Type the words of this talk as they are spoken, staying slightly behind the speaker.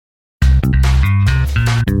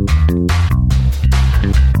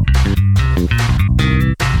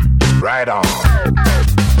right on.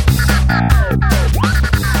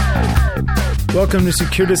 Welcome to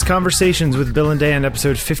Securitas Conversations with Bill and Dan,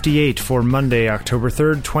 episode 58 for Monday, October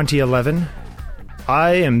 3rd, 2011.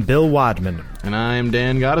 I am Bill Wadman. And I am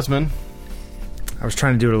Dan Gottesman. I was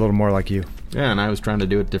trying to do it a little more like you. Yeah, and I was trying to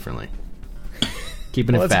do it differently.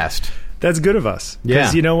 Keeping it fast. That's good of us. Yeah.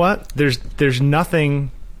 Because you know what? There's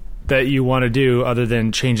nothing that you want to do other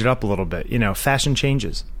than change it up a little bit. You know, fashion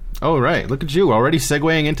changes. Oh, right. Look at you, already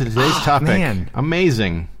segueing into today's topic. Man.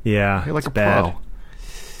 Amazing. Yeah, You're like it's a bad. pro.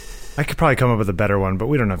 I could probably come up with a better one, but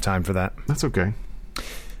we don't have time for that. That's okay.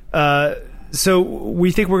 So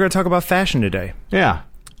we think we're going to talk about fashion today. Yeah.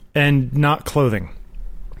 And not clothing.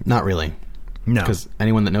 Not really. No. Because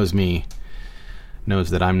anyone that knows me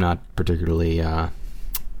knows that I'm not particularly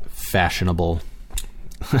fashionable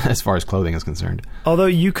as far as clothing is concerned. Although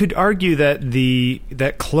you could argue that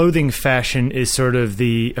that clothing fashion is sort of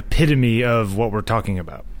the epitome of what we're talking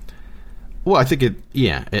about. Well, I think and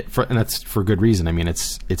that's for good reason. I mean,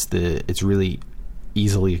 it's really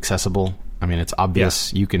easily accessible. I mean, it's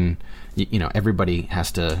obvious. Yeah. You can, everybody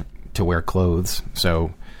has to wear clothes,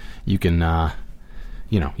 so you can,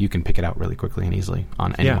 you can pick it out really quickly and easily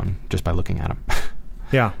on anyone just by looking at them.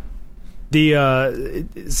 Yeah.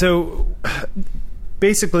 So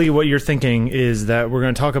basically what you're thinking is that we're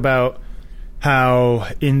going to talk about how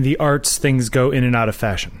in the arts things go in and out of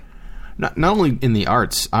fashion. Not only in the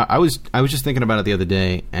arts. I was just thinking about it the other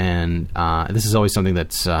day, and this is always something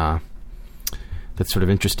that sort of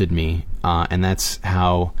interested me, and that's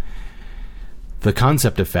how the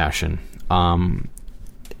concept of fashion.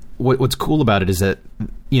 What's cool about it is that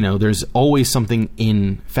there's always something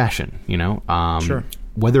in fashion. Sure.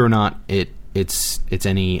 Whether or not it's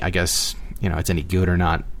any, I guess, it's any good or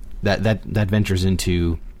not. That ventures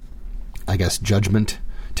into, I guess, judgment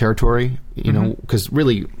territory. Because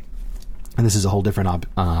really. And this is a whole different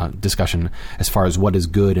discussion as far as what is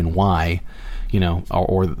good and why,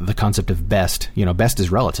 or the concept of best. Best is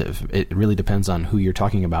relative. It really depends on who you're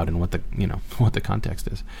talking about and what the context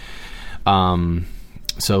is.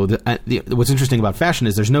 So what's interesting about fashion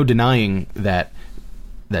is there's no denying that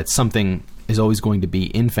something is always going to be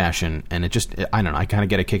in fashion, and it just, I don't know. I kind of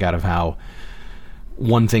get a kick out of how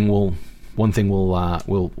one thing will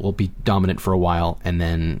be dominant for a while, and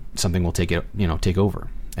then something will take over.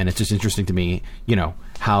 And it's just interesting to me,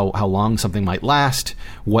 how long something might last,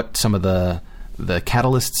 what some of the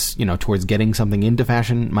catalysts, towards getting something into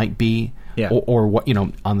fashion might be, or what,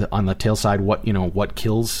 on the tail side, what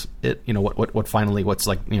kills it, what finally, what's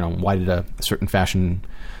like, why did a certain fashion,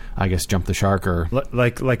 I guess, jump the shark, or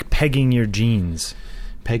like pegging your jeans.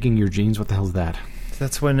 Pegging your jeans? What the hell is that?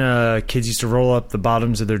 That's when kids used to roll up the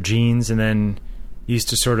bottoms of their jeans and then used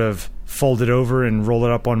to sort of fold it over and roll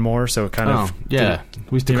it up one more, so it kind of... yeah.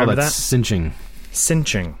 We used to call that cinching.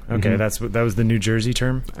 Cinching. Okay, Mm-hmm. that was the New Jersey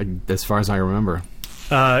term? As far as I remember.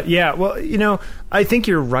 Yeah, well, I think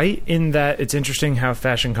you're right in that it's interesting how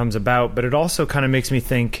fashion comes about, but it also kind of makes me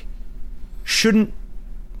think, shouldn't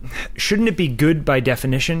it be good by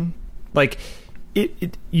definition? Like,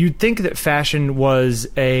 you'd think that fashion was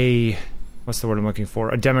what's the word I'm looking for?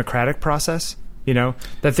 A democratic process?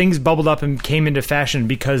 That things bubbled up and came into fashion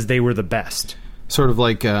because they were the best. Sort of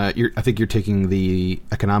like, I think you're taking the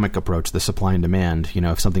economic approach, the supply and demand.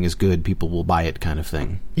 If something is good, people will buy it kind of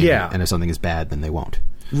thing. Yeah. And if something is bad, then they won't.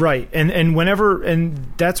 Right.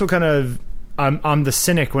 And that's what kind of... I'm the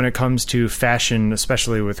cynic when it comes to fashion,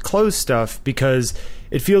 especially with clothes stuff, because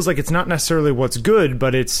it feels like it's not necessarily what's good,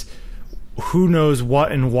 but it's who knows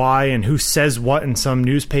what and why and who says what in some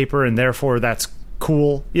newspaper, and therefore that's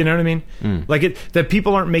cool. You know what I mean? Like that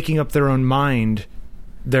people aren't making up their own mind.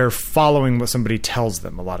 They're following what somebody tells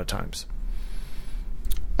them a lot of times.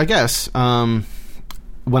 I guess. When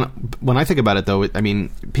I think about it, though, I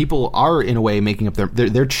mean, people are in a way making up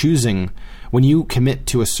they're choosing. When you commit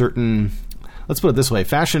to a certain, let's put it this way,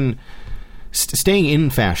 fashion, staying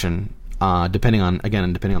in fashion, depending on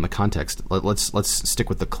the context. Let's stick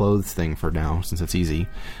with the clothes thing for now, since it's easy.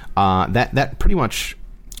 That pretty much.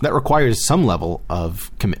 That requires some level of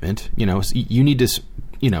commitment. You need to,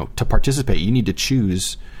 to participate. You need to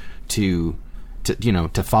choose to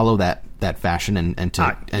follow that fashion and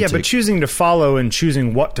to. But choosing to follow and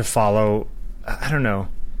choosing what to follow, I don't know.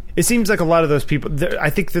 It seems like a lot of those people. I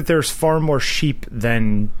think that there's far more sheep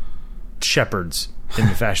than shepherds in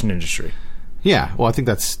the fashion industry. Yeah, well, I think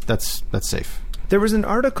that's safe. There was an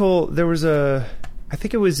article. I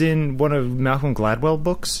think it was in one of Malcolm Gladwell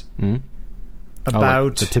books. Mm-hmm.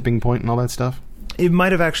 About the tipping point and all that stuff. It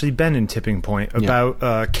might have actually been in Tipping Point about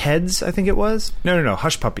Keds, I think it was. No,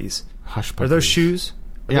 Hush Puppies. Hush Puppies. Are those shoes?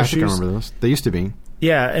 I think I remember those. They used to be.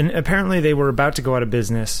 Yeah, and apparently they were about to go out of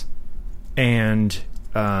business, and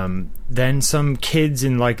then some kids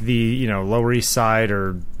in like the Lower East Side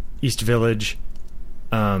or East Village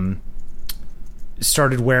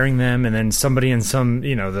started wearing them, and then somebody in some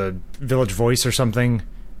the Village Voice or something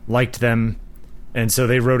liked them, and so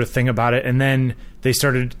they wrote a thing about it, and then they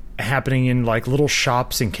started happening in like little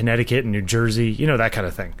shops in Connecticut and New Jersey, that kind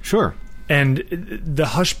of thing. Sure. And the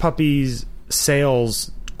Hush Puppies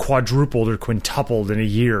sales quadrupled or quintupled in a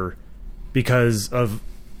year because of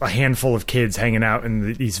a handful of kids hanging out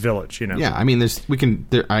in the East Village. Yeah, I mean,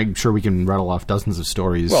 I'm sure we can rattle off dozens of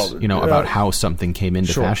stories, about how something came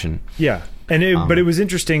into fashion. Yeah. And but it was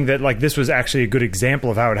interesting that like this was actually a good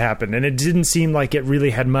example of how it happened, and it didn't seem like it really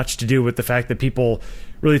had much to do with the fact that people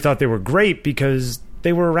really thought they were great because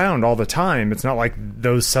they were around all the time. It's not like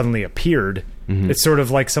those suddenly appeared. Mm-hmm. It's sort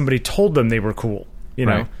of like somebody told them they were cool,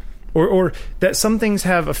 right. or that some things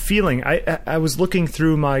have a feeling. I was looking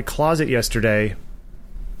through my closet yesterday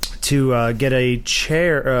to get a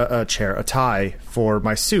tie for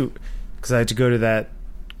my suit because I had to go to that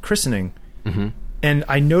christening. Mm-hmm. And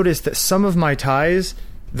I noticed that some of my ties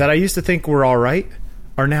that I used to think were all right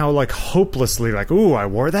are now like hopelessly like, ooh, I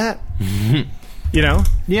wore that? Mm-hmm.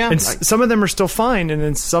 Yeah. And some of them are still fine, and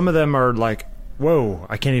then some of them are like, whoa,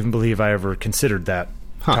 I can't even believe I ever considered that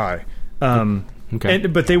tie. Okay.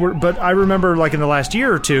 But I remember like in the last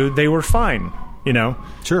year or two, they were fine,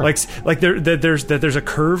 Sure. Like there's a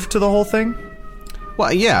curve to the whole thing.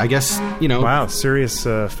 Well, yeah, I guess, Wow, serious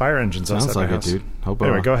fire engines sounds outside like my it, house. dude.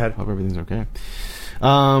 Anyway, go ahead. Hope everything's okay.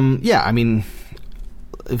 Yeah, I mean,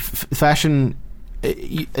 fashion,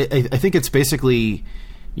 I think it's basically,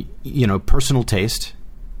 personal taste,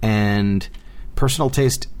 and personal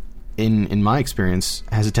taste, in my experience,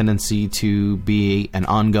 has a tendency to be an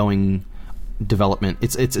ongoing development.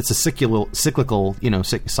 It's a cyclical, cyclical,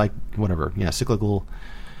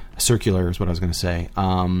 circular is what I was going to say.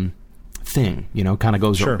 Thing, kind of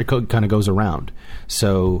goes, Sure. It kind of goes around.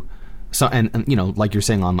 So and like you're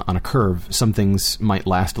saying on a curve, some things might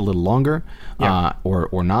last a little longer, Yeah.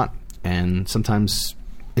 Or not, and sometimes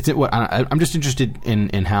I'm just interested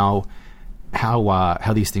in how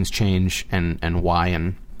these things change and why,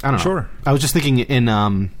 and I don't know. Sure. I was just thinking in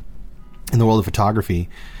the world of photography,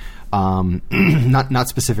 not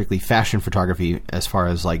specifically fashion photography, as far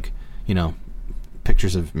as like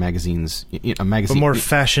pictures of magazines, But more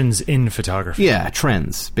fashions in photography. Yeah,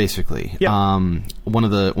 trends basically. Yeah. One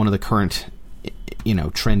of the current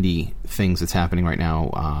trendy things that's happening right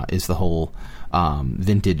now is the whole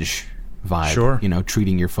vintage vibe. Sure.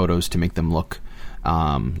 Treating your photos to make them look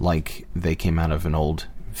like they came out of an old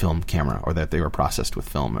film camera, or that they were processed with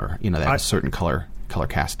film, or they have a certain color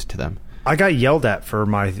cast to them. I got yelled at for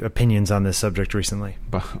my opinions on this subject recently.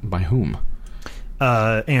 By whom?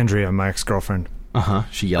 Andrea, my ex-girlfriend.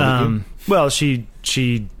 She yelled at you? Well,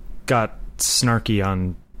 she got snarky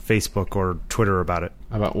on Facebook or Twitter about it.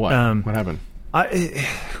 About what? What happened?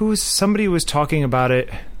 Somebody was talking about it,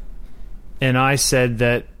 and I said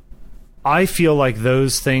that I feel like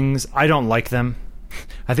those things, I don't like them.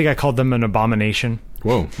 I think I called them an abomination.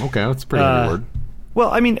 Whoa, okay, that's a pretty heavy word. Well,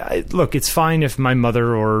 I mean, look, it's fine if my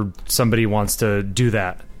mother or somebody wants to do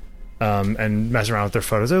that and mess around with their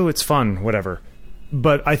photos. Oh, it's fun, whatever.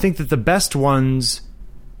 But I think that the best ones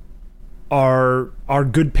are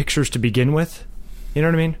good pictures to begin with. You know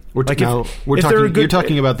what I mean? You're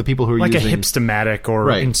talking about the people who are like using... a Hipstamatic or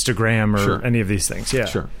Instagram or Sure. any of these things. Yeah.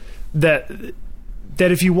 Sure. That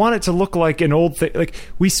if you want it to look like an old thing, like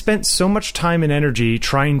we spent so much time and energy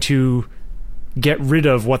trying to get rid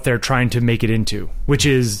of what they're trying to make it into, which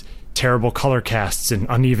is terrible color casts and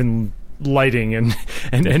uneven lighting and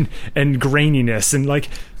graininess, and like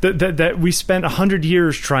that we spent 100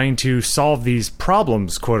 years trying to solve these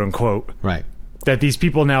problems, quote unquote, right, that these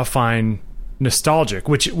people now find nostalgic,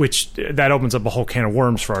 which that opens up a whole can of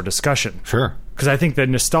worms for our discussion. Sure. Because I think that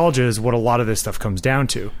nostalgia is what a lot of this stuff comes down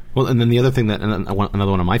to. Well, and then the other thing another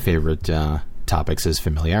one of my favorite topics is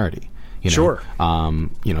familiarity. Sure.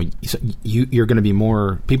 You're going to be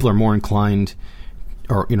people are more inclined,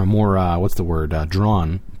 or more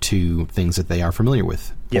drawn to things that they are familiar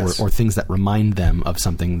with, yes, or things that remind them of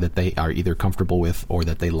something that they are either comfortable with, or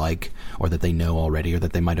that they like, or that they know already, or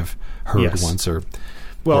that they might have heard yes. once, or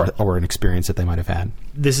an experience that they might have had.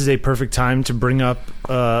 This is a perfect time to bring up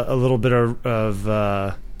a little bit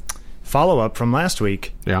of follow-up from last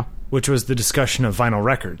week, yeah, which was the discussion of vinyl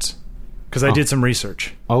records, because I did some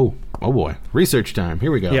research. Oh boy, research time.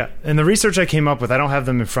 Here we go. Yeah, and the research I came up with, I don't have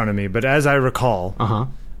them in front of me, but as I recall,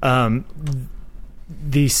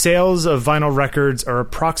 the sales of vinyl records are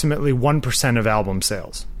approximately 1% of album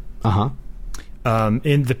sales. Uh-huh.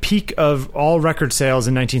 In the peak of all record sales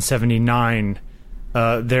in 1979,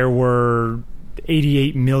 there were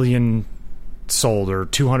 88 million sold, or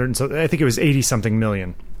 200. I think it was 80 something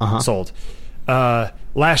million sold.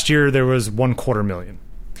 Last year there was 250,000.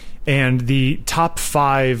 And the top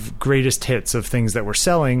 5 greatest hits of things that were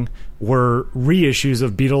selling were reissues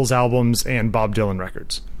of Beatles albums and Bob Dylan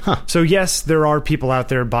records. So yes, there are people out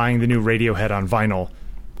there buying the new Radiohead on vinyl,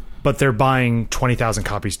 but they're buying 20,000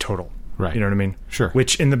 copies total. Right. You know what I mean? Sure.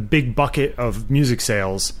 Which in the big bucket of music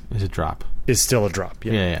sales is a drop. Is still a drop.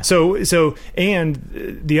 Yeah. So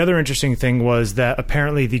and the other interesting thing was that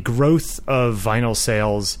apparently the growth of vinyl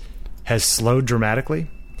sales has slowed dramatically.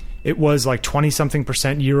 It was like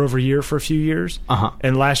 20-something% year over year for a few years.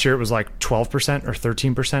 And last year it was like 12% or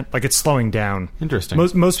 13%. Like, it's slowing down. Interesting.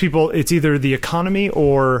 Most people, it's either the economy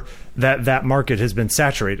or that market has been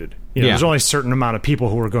saturated. You know, there's only a certain amount of people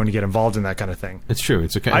who are going to get involved in that kind of thing. It's true.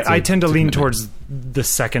 It's okay. I tend to lean towards the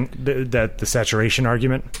second, the saturation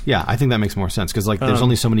argument. Yeah, I think that makes more sense because, like, there's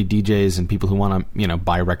only so many DJs and people who want to,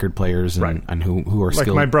 buy record players and who are skilled.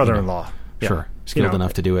 Like my brother-in-law. Sure, skilled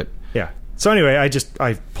enough to do it. Yeah. So anyway,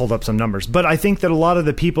 I pulled up some numbers, but I think that a lot of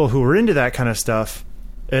the people who are into that kind of stuff,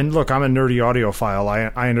 and look, I'm a nerdy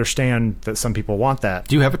audiophile. I understand that some people want that.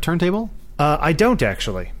 Do you have a turntable? I don't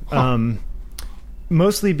actually.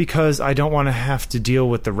 Mostly because I don't want to have to deal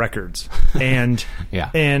with the records, and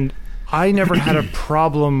and I never had a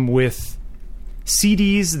problem with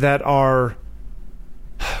CDs that are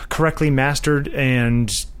correctly mastered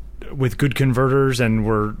and with good converters and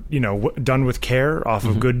were done with care off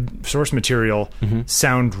of good source material.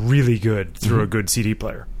 Sound really good through a good CD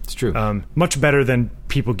player. It's true. Much better than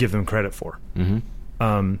people give them credit for.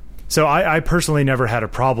 So I personally never had a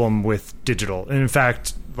problem with digital, and in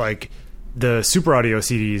fact, like the Super Audio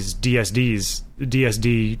CDs,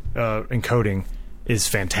 DSD encoding is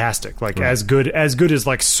fantastic. Like as good as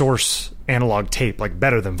like source analog tape, like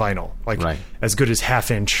better than vinyl. Like as good as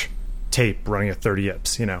half-inch tape running at 30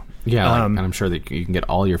 IPS, Yeah, and I'm sure that you can get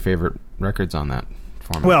all your favorite records on that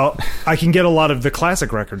format. Well, I can get a lot of the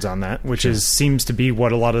classic records on that, which seems to be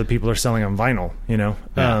what a lot of the people are selling on vinyl,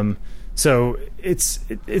 Yeah. So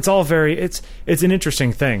it's all very it's an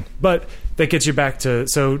interesting thing, but that gets you back to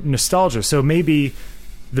nostalgia. So maybe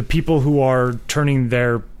the people who are turning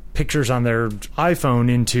their pictures on their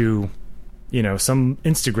iPhone into some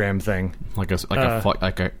Instagram thing, like a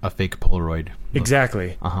fake Polaroid.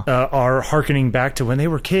 Exactly. Are hearkening back to when they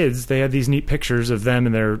were kids. They had these neat pictures of them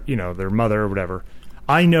and their mother or whatever.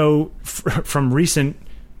 I know from recent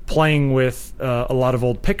playing with a lot of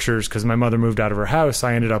old pictures, because my mother moved out of her house,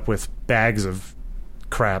 I ended up with bags of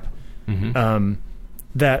crap.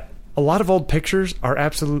 That a lot of old pictures are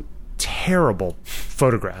absolute terrible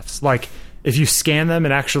photographs. Like, if you scan them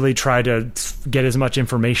and actually try to get as much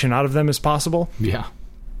information out of them as possible,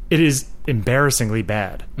 it is embarrassingly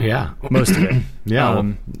bad. Yeah, most of it. I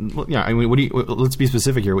mean, let's be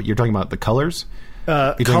specific here. What you're talking about, the colors,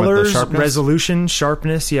 colors, resolution,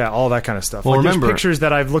 sharpness, all that kind of stuff. Well, like, remember, there's pictures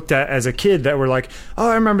that I've looked at as a kid that were like, oh,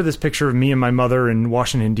 I remember this picture of me and my mother in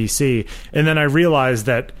Washington D.C., and then I realized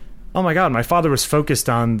that, oh my God, my father was focused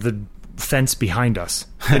on the fence behind us,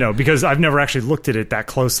 because I've never actually looked at it that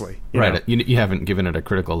closely. You haven't given it a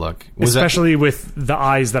critical look, especially with the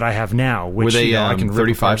eyes that I have now. Which, were they I can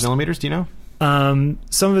 35 millimeters? Do you know?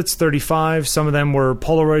 Some of it's 35. Some of them were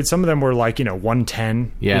Polaroid. Some of them were like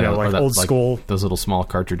 110. Like old school, those little small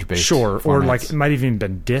cartridge based. Sure, formats. Or like it might even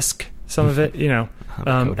been disc. Some of it,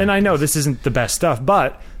 and I know this isn't the best stuff,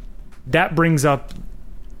 but that brings up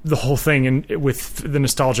the whole thing, and with the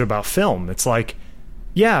nostalgia about film, it's like,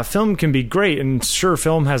 yeah, film can be great, and sure,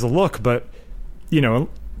 film has a look, but the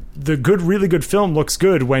really good film looks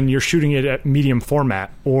good when you're shooting it at medium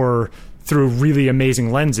format or through really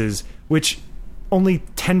amazing lenses, which only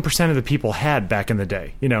 10% of the people had back in the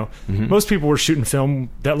day. Most people were shooting film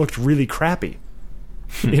that looked really crappy.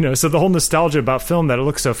 So the whole nostalgia about film, that it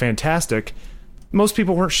looks so fantastic, most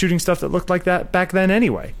people weren't shooting stuff that looked like that back then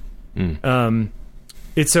anyway. So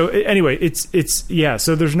there's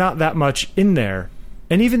not that much in there.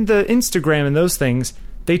 And even the Instagram and those things,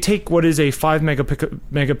 they take what is a 5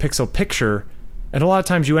 megapixel picture, and a lot of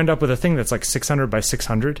times you end up with a thing that's like 600 by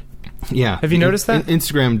 600. Yeah. Have you noticed that?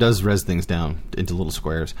 Instagram does res things down into little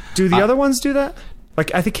squares. Do the other ones do that?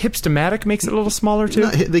 Like, I think Hipstamatic makes it a little smaller too. No,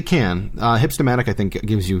 they can. Hipstamatic, I think,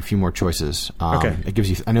 gives you a few more choices. Okay. It gives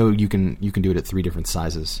you. I know you can do it at 3 different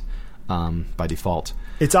sizes by default.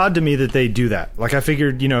 It's odd to me that they do that. Like, I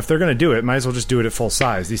figured, if they're going to do it, might as well just do it at full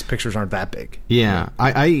size. These pictures aren't that big. Yeah.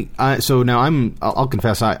 So now I'll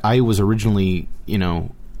confess, I was originally,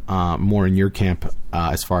 more in your camp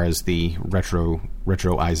as far as the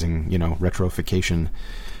retroizing, retrofication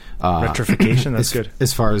Retrification, that's good.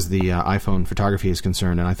 As far as the iPhone photography is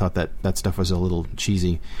concerned, and I thought that stuff was a little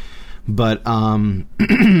cheesy. But I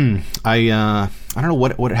don't know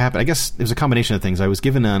what happened. I guess it was a combination of things. I was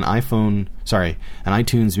given an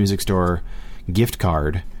iTunes Music Store gift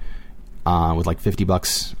card with like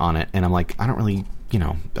 $50 on it, and I'm like, I don't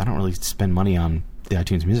really spend money on the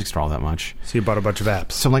iTunes Music Store all that much. So you bought a bunch of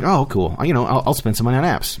apps. So I'm like, oh, cool. I'll spend some money on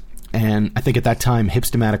apps. And I think at that time,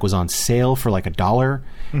 Hipstamatic was on sale for like $1,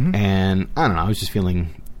 Mm-hmm. and I don't know. I was just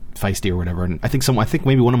feeling feisty or whatever. And I think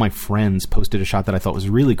maybe one of my friends posted a shot that I thought was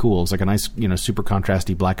really cool. It was like a nice, super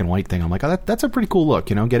contrasty black and white thing. I'm like, oh, that's a pretty cool look.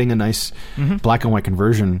 Getting a nice black and white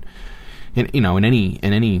conversion, in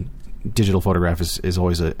any digital photograph is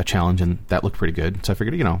always a challenge, and that looked pretty good. So I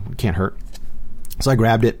figured, it can't hurt. So I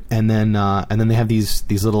grabbed it, and then they have these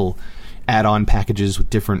little add-on packages with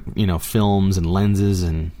different films and lenses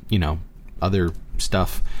and other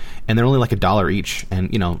stuff, and they're only like $1 each.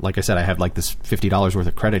 And like I said, I have like this $50 worth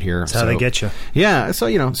of credit here. That's how they get you. Yeah,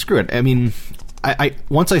 so screw it. I mean, I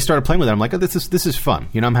once I started playing with it, I'm like, oh, this is fun.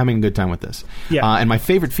 I'm having a good time with this. Yeah. And my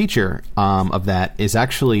favorite feature of that is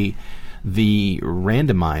actually the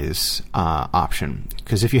randomize option,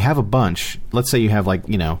 because if you have a bunch, let's say you have like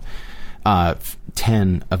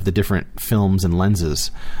 10 of the different films and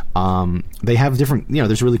lenses, they have different,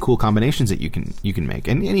 there's really cool combinations that you can make,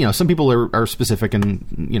 and some people are specific and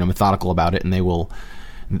methodical about it, and they will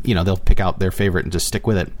they'll pick out their favorite and just stick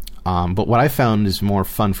with it. But what I found is more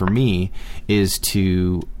fun for me is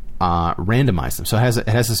to randomize them. So it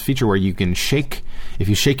has this feature where you can if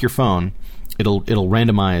you shake your phone, it'll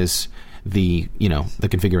randomize the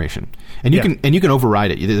configuration, and you can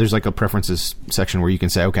override it. There's like a preferences section where you can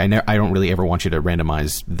say, okay, I don't really ever want you to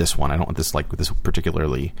randomize this one. I don't want this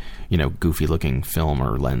particularly goofy looking film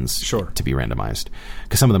or lens to be randomized,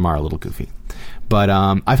 because some of them are a little goofy. But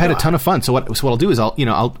I've had a ton of fun. So what I'll do is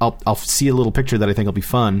I'll see a little picture that I think will be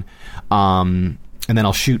fun, and then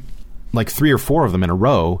I'll shoot like 3 or 4 of them in a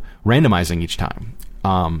row, randomizing each time,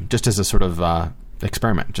 just as a sort of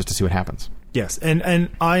experiment, just to see what happens. Yes, and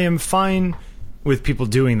I am fine with people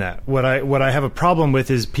doing that. What I have a problem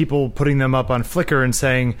with is people putting them up on Flickr and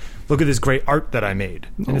saying, "Look at this great art that I made."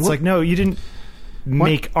 And it's like, no, you didn't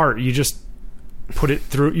make art. You just put it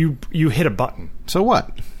through. You hit a button. So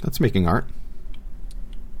what? That's making art.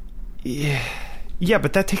 Yeah,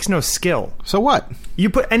 but that takes no skill. So what? You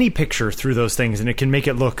put any picture through those things, and it can make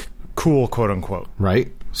it look cool, quote unquote.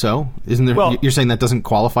 Right. So isn't there? Well, you're saying that doesn't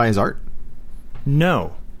qualify as art?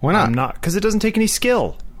 No. Why not? I'm not, because it doesn't take any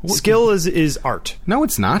skill. What? Skill is art. No,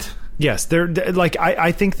 it's not. Yes,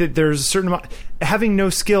 I think that there's a certain amount. Having no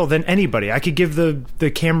skill than anybody. I could give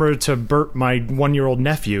the camera to Bert, my 1-year-old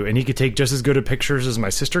nephew, and he could take just as good of pictures as my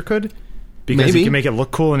sister could, because he can make it look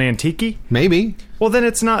cool and antique-y. Maybe. Well, then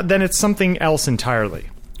it's not. Then it's something else entirely.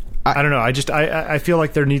 I don't know. I feel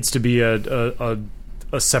like there needs to be a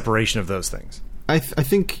separation of those things. I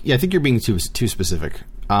think you're being too specific.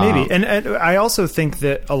 Maybe. And I also think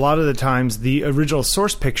that a lot of the times the original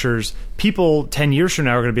source pictures, people 10 years from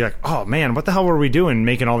now are going to be like, oh man, what the hell were we doing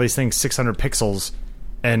making all these things 600 pixels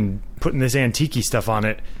and putting this antique stuff on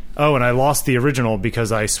it? Oh, and I lost the original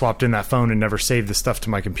because I swapped in that phone and never saved the stuff to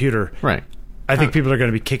my computer. Right. I think people are going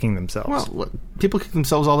to be kicking themselves. Well, people kick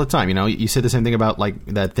themselves all the time. You said the same thing about like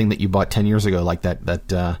that thing that you bought 10 years ago, like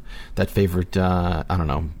that favorite, I don't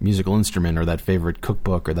know, musical instrument, or that favorite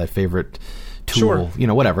cookbook, or that favorite tool,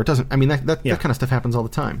 whatever. It doesn't. I mean, that kind of stuff happens all the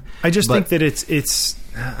time. I just think that it's.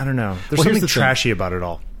 I don't know. There's something trashy about it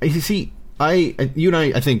all. You see, you and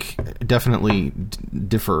I think definitely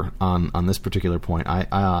differ on this particular point.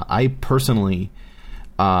 I personally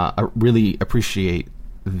really appreciate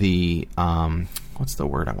the what's the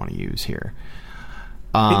word I want to use here?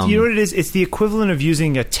 You know what it is? It's the equivalent of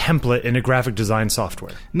using a template in a graphic design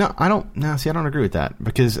software. No, I don't. No, see, I don't agree with that,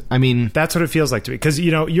 because I mean, that's what it feels like to me. Because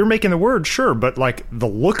you're making the word, sure, but like the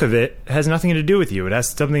look of it has nothing to do with you. It has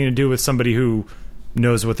something to do with somebody who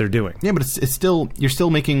knows what they're doing. Yeah, but it's still, you're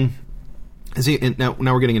still making. See, now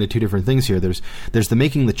we're getting into two different things here. There's the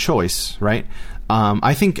making the choice, right?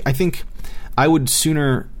 I think I would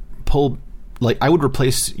sooner pull, like, I would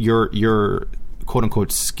replace your quote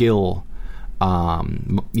unquote skill,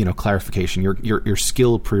 clarification, your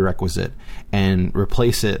skill prerequisite, and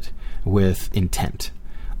replace it with intent.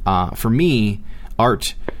 For me,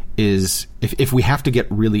 art is, if we have to get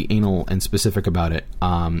really anal and specific about it,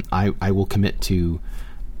 I will commit to,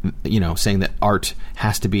 saying that art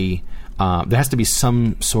has to be, there has to be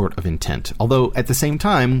some sort of intent. Although at the same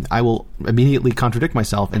time, I will immediately contradict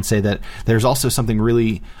myself and say that there's also something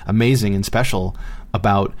really amazing and special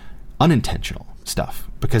about unintentional. stuff,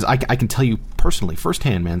 because I can tell you personally,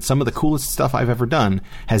 firsthand, man, some of the coolest stuff I've ever done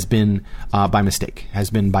has been by mistake, has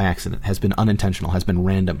been by accident, has been unintentional, has been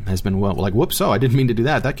random, has been, well, like, whoops, I didn't mean to do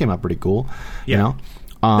that. That came out pretty cool. Yeah. You know?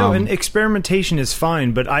 No, and experimentation is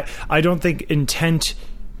fine, but I don't think intent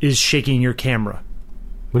is shaking your camera.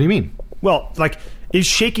 What do you mean? Well, like, is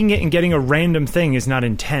shaking it and getting a random thing is not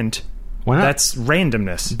intent. Why not? That's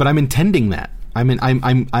randomness. But I'm intending that. My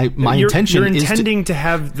intention you're is intending to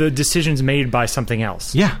have the decisions made by something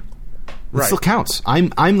else. Yeah. It Right. still counts.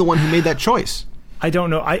 I'm the one who made that choice. I don't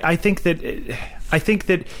know. I think that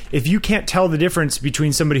if you can't tell the difference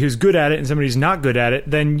between somebody who's good at it and somebody who's not good at it,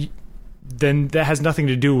 then that has nothing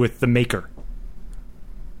to do with the maker.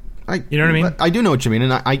 You know what I mean? I do know what you mean,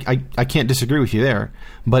 and I can't disagree with you there.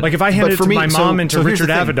 But like, if I handed it to my mom and to here's Richard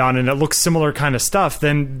the thing. Avedon and it looks similar kind of stuff,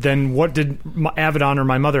 then what did Avedon or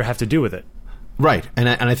my mother have to do with it? Right, and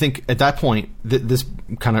I think at that point, this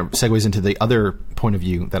kind of segues into the other point of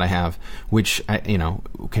view that I have, which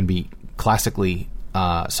can be classically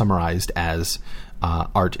summarized as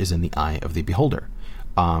art is in the eye of the beholder.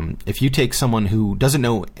 If you take someone who doesn't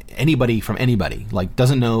know anybody from anybody, like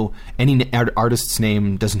doesn't know any artist's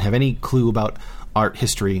name, doesn't have any clue about art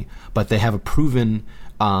history, but they have a proven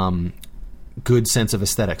good sense of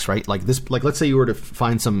aesthetics, right? Like this, like let's say you were to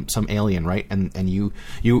find some alien, right? And you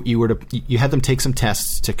had them take some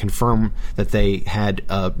tests to confirm that they had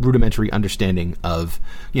a rudimentary understanding of,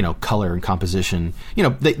 color and composition.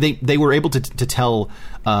 They were able to tell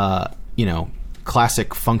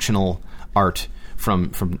classic functional art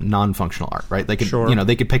from non-functional art, right? They could, Sure.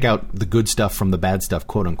 They could pick out the good stuff from the bad stuff,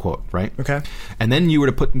 quote unquote, right? Okay. And then you were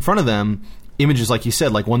to put in front of them images, like you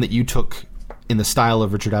said, like one that you took in the style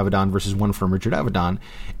of Richard Avedon versus one from Richard Avedon,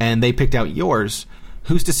 and they picked out yours.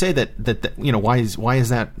 Who's to say that why is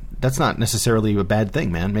that? That's not necessarily a bad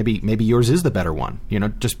thing, man. Maybe yours is the better one.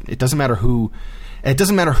 Just it doesn't matter who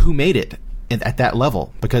made it at that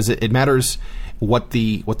level, because it matters what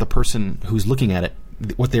the person who's looking at it,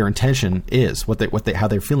 what their intention is, how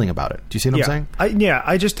they're feeling about it. Do you see what I'm saying?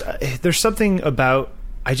 I just there's something about,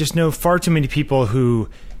 I just know far too many people who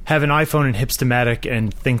have an iPhone and Hipstamatic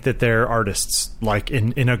and think that they're artists, like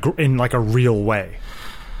in like a real way.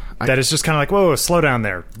 That it's just kind of like, whoa, slow down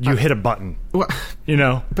there. You hit a button. Well,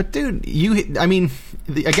 But dude,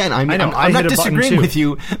 again, I'm not disagreeing with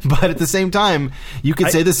you, but at the same time, you could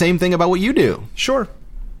say the same thing about what you do. Sure.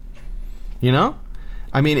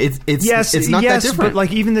 I mean, it's not that different. But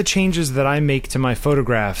like, even the changes that I make to my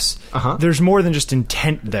photographs, there's more than just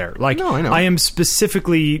intent there. Like, no, I know. I am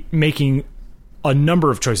specifically making a number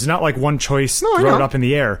of choices, not like one choice, throw it up in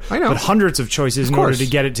the air, but hundreds of choices in order to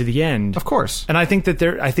get it to the end. Of course. And I think that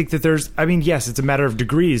there's, I mean, yes, it's a matter of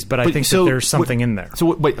degrees, but I think that there's something in there.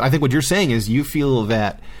 So I think what you're saying is you feel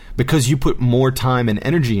that because you put more time and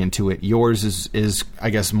energy into it, yours is I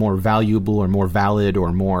guess more valuable or more valid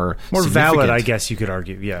or more valid, I guess you could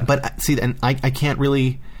argue. Yeah. But see, and I can't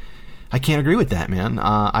agree with that, man.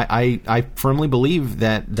 I firmly believe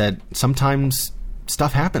that sometimes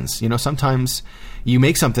stuff happens. Sometimes you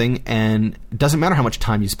make something and it doesn't matter how much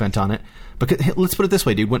time you spent on it. Because let's put it this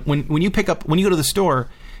way, dude. When you go to the store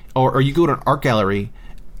or you go to an art gallery,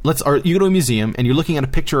 or you go to a museum and you're looking at a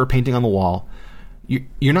picture or painting on the wall,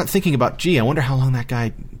 you're not thinking about, gee, I wonder how long that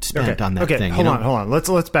guy spent on that thing. Hold on.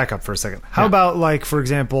 Let's back up for a second. How about, like, for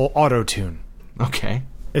example, auto-tune? Okay.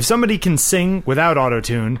 If somebody can sing without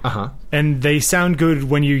auto-tune, and they sound good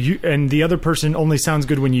when and the other person only sounds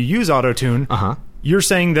good when you use auto-tune, you're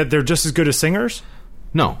saying that they're just as good as singers?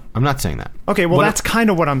 No, I'm not saying that. Okay, well, that's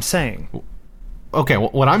kind of what I'm saying. Okay,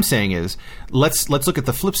 well, what I'm saying is let's look at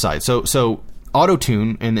the flip side. So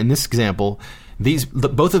auto-tune, and in this example,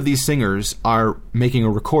 both of these singers are making a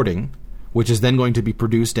recording, which is then going to be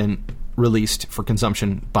produced and released for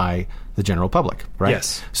consumption by the general public, right?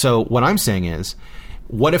 Yes. So what I'm saying is,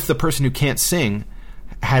 what if the person who can't sing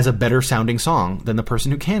has a better sounding song than the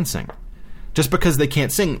person who can sing? Just because they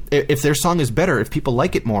can't sing, if their song is better, if people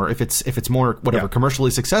like it more, if it's more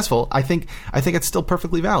commercially successful, I think it's still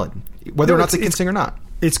perfectly valid, whether or not they can sing or not.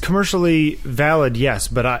 It's commercially valid, yes,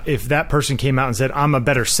 but if that person came out and said, "I'm a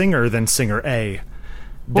better singer than singer A,"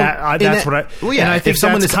 that's what I. Well, yeah, and I think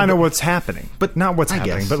that's kind of what's happening, but not what's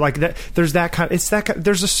happening. But like that, there's that kind. It's that.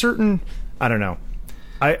 There's a certain. I don't know.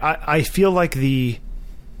 I feel like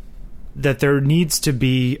that there needs to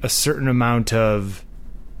be a certain amount of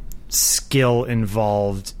skill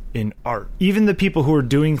involved in art. Even the people who are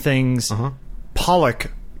doing things,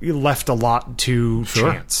 Pollock left a lot to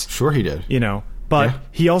chance. Sure he did. But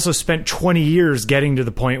he also spent 20 years getting to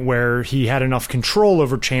the point where he had enough control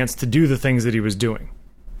over chance to do the things that he was doing.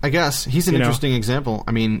 I guess he's an interesting example.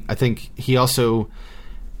 I mean, I think he also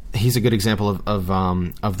he's a good example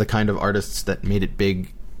of the kind of artists that made it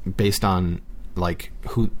big based on like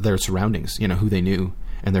who their surroundings, who they knew,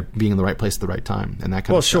 and they're being in the right place at the right time, and that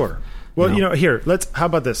kind of stuff. Well, sure. Well, here, how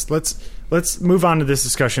about this? Let's move on to this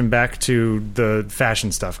discussion back to the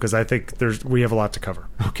fashion stuff, because I think we have a lot to cover.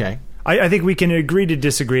 Okay. I think we can agree to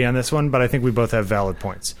disagree on this one, but I think we both have valid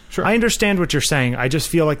points. Sure. I understand what you're saying. I just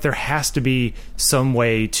feel like there has to be some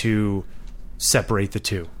way to separate the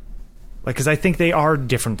two. Like, because I think they are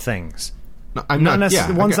different things. No,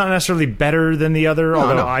 one's not necessarily better than the other,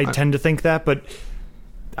 although I tend to think that, but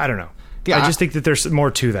I don't know. Yeah, I just think that there's more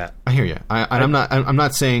to that. I hear you. I'm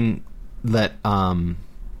not saying that. I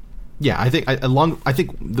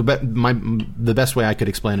think the best way I could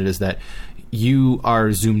explain it is that you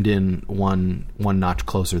are zoomed in one notch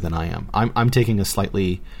closer than I am. I'm taking a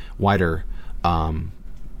slightly wider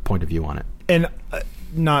point of view on it. And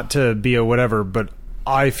not to be a whatever, but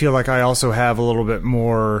I feel like I also have a little bit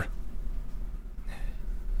more.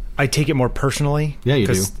 I take it more personally. Yeah, you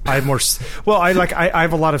do. I have more. Well, I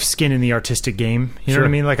have a lot of skin in the artistic game. You know what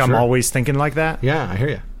I mean? Like I'm always thinking like that. Yeah, I hear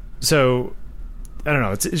you. So I don't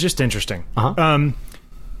know. It's just interesting. Uh-huh.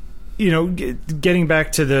 Getting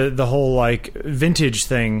back to the whole like vintage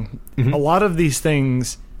thing, a lot of these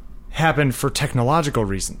things happen for technological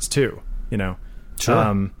reasons too.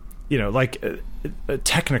 Sure. Like a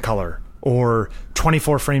Technicolor or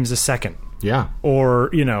 24 frames a second. Yeah.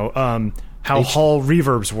 Or how Hall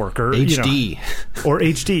reverbs work, or HD, or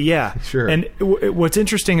HD. Yeah. Sure. And what's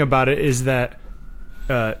interesting about it is that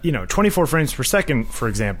 24 frames per second, for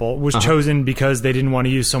example, was chosen because they didn't want to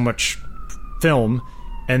use so much film.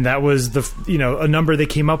 And that was a number they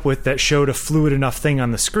came up with that showed a fluid enough thing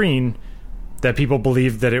on the screen that people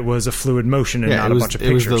believed that it was a fluid motion and not a bunch of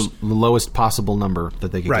pictures. It was the lowest possible number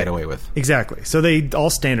that they could get away with. Exactly. So they all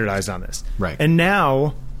standardized on this. Right. And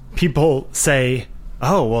now people say,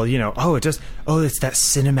 it's that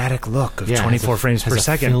cinematic look of 24 frames per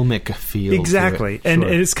second. Filmic feel. Exactly. To it. And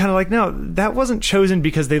Sure. it's kind of like, no, that wasn't chosen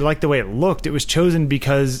because they liked the way it looked. It was chosen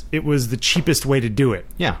because it was the cheapest way to do it.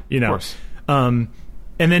 Yeah, of course.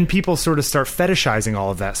 And then people sort of start fetishizing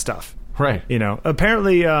all of that stuff. Right.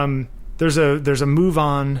 Apparently there's a move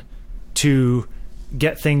on to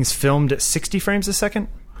get things filmed at 60 frames a second.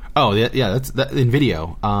 Oh yeah, that's in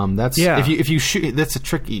video. That's Yeah. if you shoot, it's a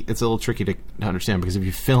little tricky to understand, because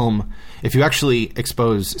if you actually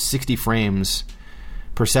expose 60 frames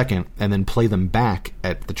per second and then play them back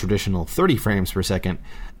at the traditional 30 frames per second,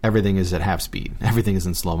 everything is at half speed. Everything is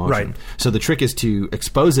in slow motion. Right. So the trick is to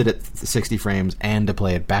expose it at 60 frames and to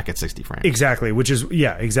play it back at 60 frames. Exactly, which is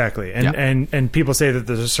exactly. And people say that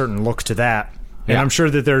there's a certain look to that. And Yeah. I'm sure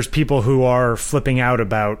that there's people who are flipping out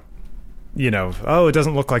about it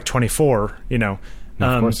doesn't look like 24, Of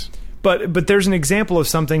course. But there's an example of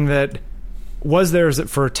something that was there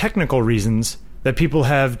for technical reasons that people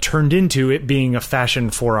have turned into it being a fashion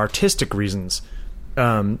for artistic reasons.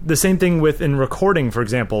 The same thing in recording, for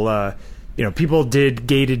example. People did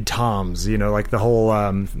gated toms, like the whole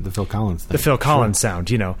The Phil Collins thing. the Phil Collins sound,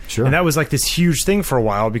 Sure. And that was like this huge thing for a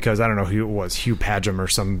while because I don't know who it was, Hugh Padgham or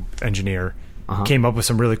some engineer came up with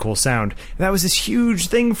some really cool sound. And that was this huge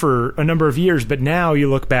thing for a number of years, but now you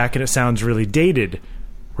look back and it sounds really dated.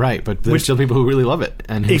 Right, but there's still people who really love it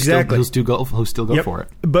and who still go for it.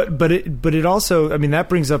 But it also, I mean, that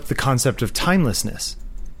brings up the concept of timelessness.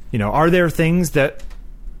 Are there things that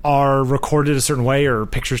are recorded a certain way or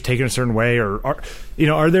pictures taken a certain way, or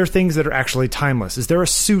are there things that are actually timeless? Is there a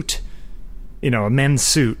suit, a men's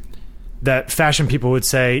suit, that fashion people would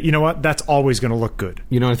say, you know what, that's always going to look good?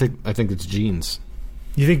 I think it's jeans.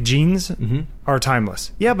 You think jeans are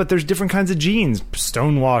timeless? Yeah, but there's different kinds of jeans.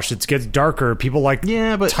 Stonewashed, it gets darker. People like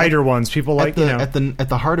tighter ones. People like at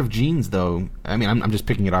the heart of jeans, though. I mean, I'm just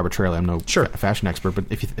picking it arbitrarily. I'm no fashion expert, but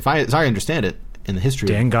as I understand it, in the history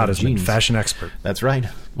Dan of Gottesman, jeans, fashion expert. That's right.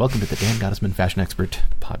 Welcome to the Dan Gottesman Fashion Expert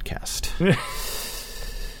podcast.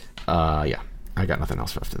 I got nothing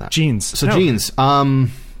else after that. Jeans. So jeans.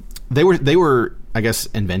 They were I guess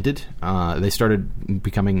invented. They started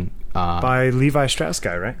becoming by Levi Strauss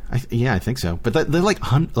guy, right? I think so. But they're like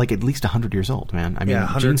at least 100 years old, man. I mean,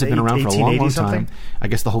 jeans have been around for a long, long time. I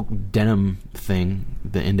guess the whole denim thing,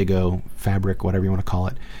 the indigo fabric, whatever you want to call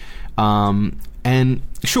it. And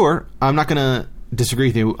sure, I'm not going to disagree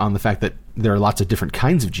with you on the fact that there are lots of different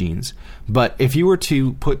kinds of jeans. But if you were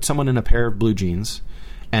to put someone in a pair of blue jeans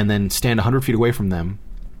and then stand 100 feet away from them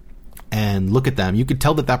and look at them, you could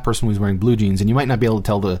tell that person was wearing blue jeans, and you might not be able to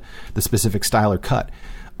tell the specific style or cut.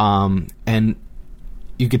 And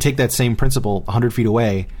you could take that same principle 100 feet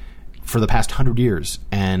away for the past 100 years,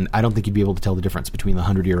 and I don't think you'd be able to tell the difference between the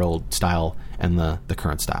 100-year-old style and the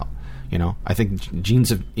current style. You know, I think jeans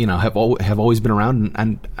have always been around,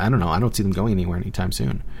 and I don't know. I don't see them going anywhere anytime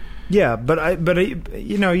soon. Yeah, but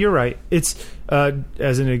you're right. It's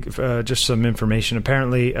just some information.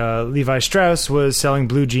 Apparently, Levi Strauss was selling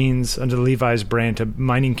blue jeans under the Levi's brand to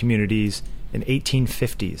mining communities in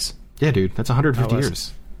 1850s. Yeah, dude, that's 150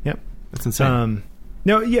 years. Yep, that's insane.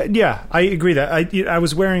 I agree that I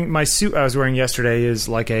was wearing my suit. I was wearing yesterday is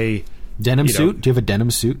like a denim suit. Do you have a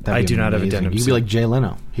denim suit? I do not have a denim suit. You'd be like Jay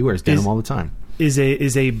Leno. He wears denim all the time. Is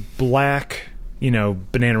a black,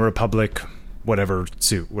 Banana Republic, whatever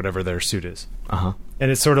their suit is. Uh-huh.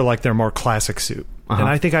 And it's sort of like their more classic suit. Uh-huh. And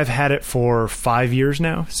I think I've had it for 6 years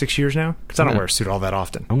now, because I don't wear a suit all that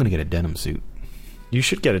often. I'm going to get a denim suit. You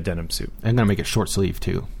should get a denim suit. I'm going to make it short sleeve,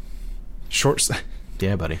 too. Short sleeve?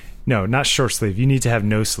 Yeah, buddy. No, not short sleeve. You need to have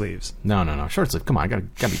no sleeves. No. Short sleeve. Come on, I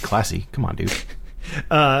gotta be classy. Come on, dude.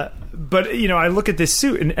 But, I look at this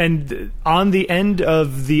suit, and on the end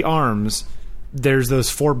of the arms, there's those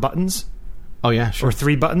 4 buttons. Oh, yeah, sure. Or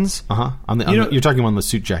 3 buttons. Uh-huh. You're talking on the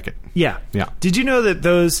suit jacket. Yeah. Yeah. Did you know that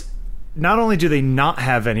those, not only do they not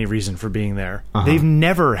have any reason for being there, they've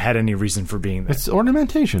never had any reason for being there. It's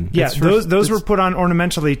ornamentation. Yeah, those were put on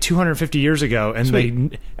ornamentally 250 years ago,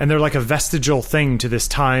 and they're like a vestigial thing to this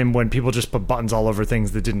time when people just put buttons all over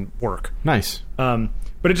things that didn't work. Nice.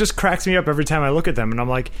 But it just cracks me up every time I look at them, and I'm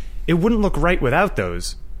like, it wouldn't look right without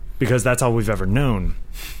those, because that's all we've ever known.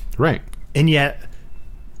 Right. And yet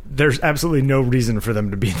there's absolutely no reason for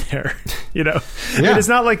them to be there. Yeah. I mean, it's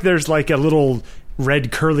not like there's like a little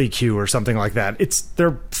red curly Q or something like that.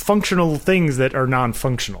 They're functional things that are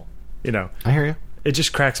non-functional. I hear you. It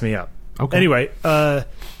just cracks me up. Okay. Anyway,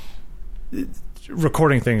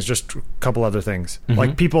 recording things, just a couple other things. Mm-hmm.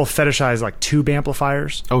 Like people fetishize like tube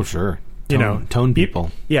amplifiers. Oh, sure. Tone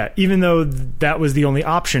people. Yeah, even though that was the only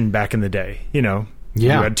option back in the day. Yeah. You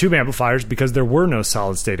had tube amplifiers because there were no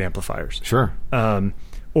solid state amplifiers. Sure.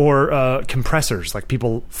 Or compressors, like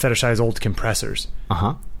people fetishize old compressors.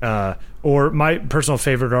 Or my personal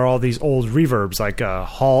favorite are all these old reverbs, like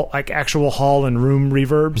actual hall and room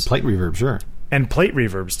reverbs, plate reverb, sure, and plate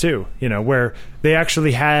reverbs too. Where they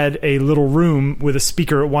actually had a little room with a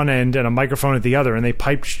speaker at one end and a microphone at the other, and they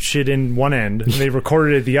piped shit in one end and they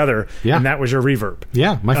recorded it at the other, and that was your reverb.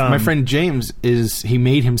 Yeah, my friend James he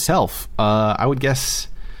made himself. I would guess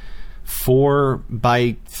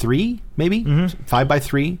 4x3, maybe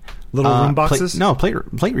 5x3 little room boxes. Plate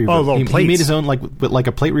reverb. Oh, little plates. He made his own like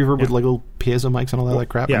a plate reverb with like little piezo mics and all that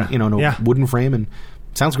crap. Yeah. And, a wooden frame, and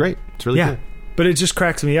sounds great. It's really cool. But it just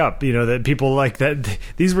cracks me up, that people like that.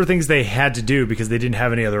 These were things they had to do because they didn't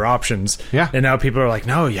have any other options. Yeah. And now people are like,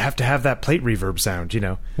 no, you have to have that plate reverb sound.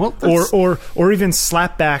 Well, or even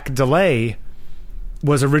slapback delay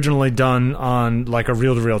was originally done on like a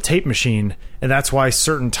reel-to-reel tape machine, and that's why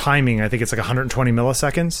certain timing, I think it's like 120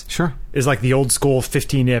 milliseconds, sure, is like the old school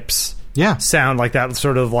 15 ips sound, like that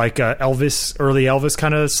sort of like early Elvis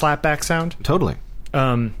kind of slapback sound. Totally.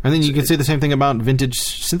 And then you can say the same thing about vintage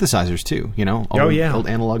synthesizers too. Old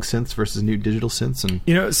analog synths versus new digital synths,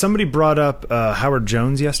 and somebody brought up Howard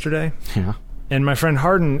Jones yesterday. Yeah. And my friend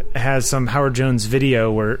Harden has some Howard Jones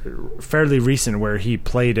video fairly recent where he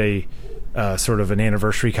played a sort of an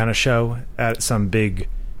anniversary kind of show at some big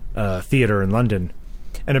theater in London.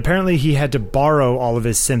 And apparently he had to borrow all of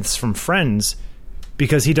his synths from friends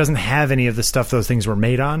because he doesn't have any of the stuff those things were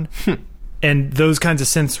made on. And those kinds of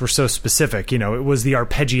synths were so specific. It was the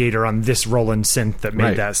arpeggiator on this Roland synth that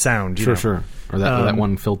made that sound. Sure. Or that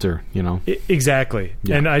one filter, Exactly.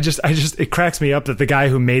 Yeah. And it cracks me up that the guy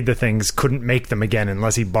who made the things couldn't make them again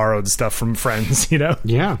unless he borrowed stuff from friends,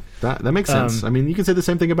 Yeah, that makes sense. I mean, you can say the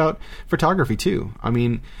same thing about photography too. I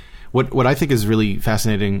mean, what I think is really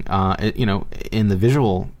fascinating, in the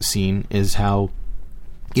visual scene is how,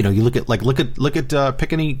 you look at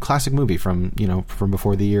pick any classic movie from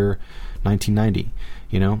before the year 1990.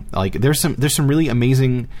 Like there's some really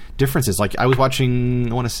amazing differences. Like I was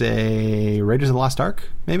watching, I want to say Raiders of the Lost Ark,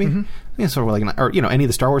 maybe. I think it's sort of like, or any of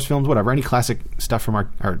the Star Wars films, whatever, any classic stuff from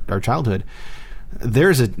our childhood.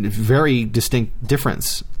 There's a very distinct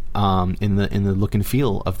difference in the look and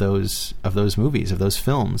feel of those movies, of those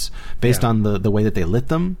films, based on the way that they lit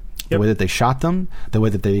them, the way that they shot them, the way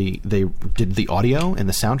that they did the audio and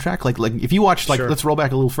the soundtrack. Like if you watch, let's roll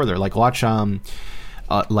back a little further. Like watch the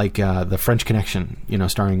French Connection,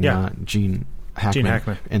 starring Gene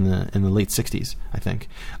Hackman in the late 60s, I think.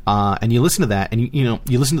 And you listen to that, and you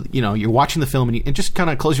listen to you're watching the film, and just kind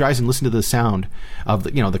of close your eyes and listen to the sound of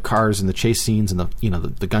the cars and the chase scenes and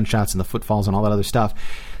the gunshots and the footfalls and all that other stuff.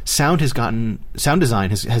 Sound design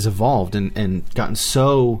has evolved and gotten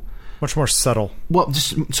so much more subtle. Well,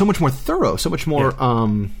 just so much more thorough, so much more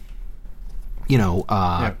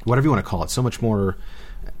whatever you want to call it, so much more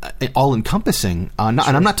all-encompassing. And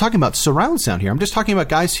I'm not talking about surround sound here. I'm just talking about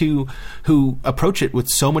guys who approach it with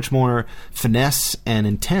so much more finesse and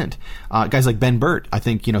intent. Guys like Ben Burtt. I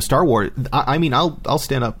think Star Wars. I mean, I'll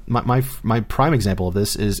stand up. My prime example of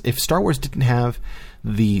this is if Star Wars didn't have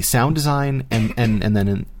the sound design and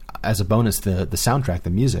then as a bonus the soundtrack, the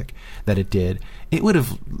music that it did, it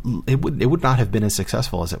would not have been as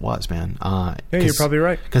successful as it was, man. You're probably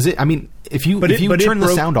right. Because if you turn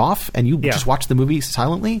the sound off and you just watch the movie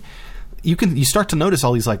silently, you start to notice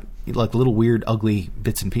all these like little weird, ugly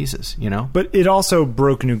bits and pieces, But it also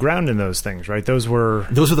broke new ground in those things, right? Those were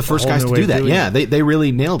the first guys to do that. Yeah, they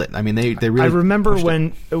really nailed it. I mean, they really. I remember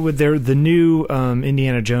when the new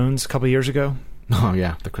Indiana Jones a couple years ago. Oh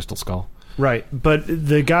yeah, the Crystal Skull. Right, but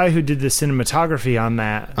the guy who did the cinematography on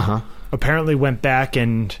that apparently went back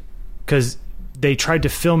and because they tried to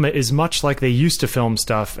film it as much like they used to film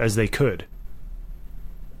stuff as they could.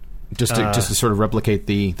 Just to sort of replicate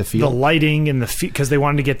the feel, the lighting and the feel, because they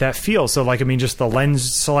wanted to get that feel. So, just the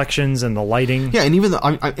lens selections and the lighting. Yeah, and even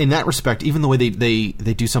in that respect, even the way they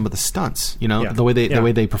do some of the stunts, the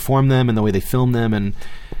way they perform them and the way they film them, and.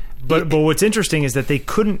 But what's interesting is that they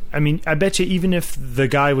couldn't. I mean, I bet you even if the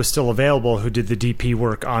guy was still available who did the DP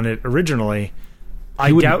work on it originally,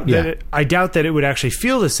 I doubt that it would actually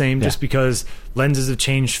feel the same just because lenses have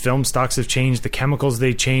changed, film stocks have changed, the chemicals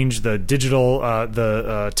they changed, the digital,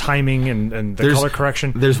 the timing and the color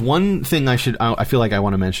correction. There's one thing I feel like I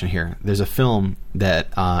want to mention here. There's a film that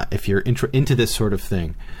if you're into this sort of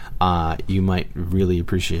thing, you might really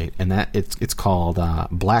appreciate, and that it's called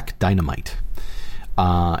Black Dynamite.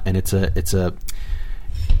 And it's a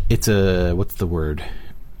what's the word?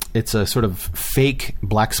 It's a sort of fake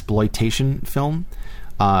blaxploitation film.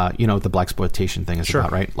 What the blaxploitation thing is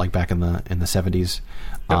about, right? Like back in the 70s,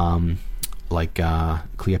 like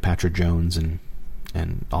Cleopatra Jones and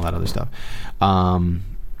all that other stuff.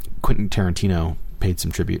 Quentin Tarantino paid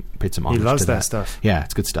some homage. He loves to that stuff. Yeah,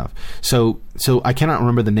 it's good stuff. So I cannot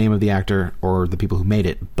remember the name of the actor or the people who made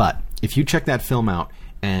it, but if you check that film out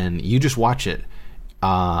and you just watch it.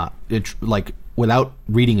 Without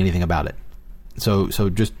reading anything about it. So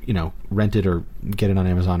just rent it or get it on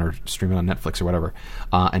Amazon or stream it on Netflix or whatever,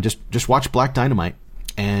 and just watch Black Dynamite,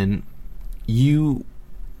 and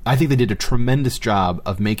I think they did a tremendous job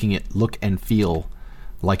of making it look and feel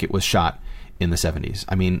like it was shot in the 70s.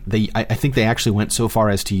 I mean, I think they actually went so far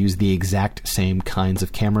as to use the exact same kinds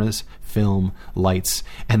of cameras, film, lights,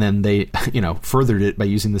 and then they furthered it by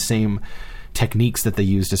using the same techniques that they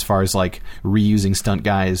used as far as reusing stunt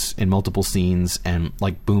guys in multiple scenes and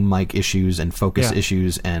boom mic issues and focus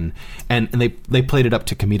issues and they played it up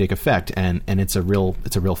to comedic effect and it's a real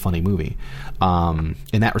funny movie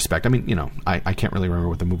in that respect. I mean, I can't really remember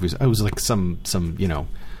what the movie was. It was like some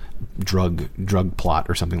drug plot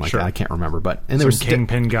or something like that. I can't remember, but there was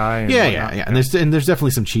kingpin guy. And there's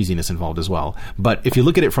definitely some cheesiness involved as well. But if you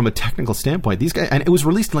look at it from a technical standpoint, these guys, and it was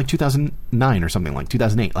released in 2009 or something,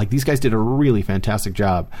 2008. These guys did a really fantastic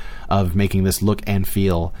job of making this look and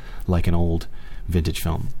feel like an old vintage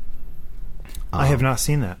film. I have not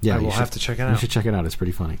seen that. Yeah, I will have to check it out. You should check it out. It's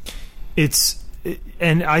pretty funny.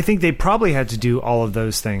 And I think they probably had to do all of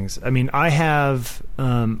those things. I mean, I have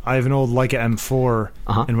an old Leica M4,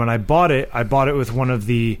 and when I bought it with one of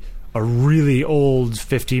a really old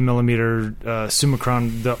 50 millimeter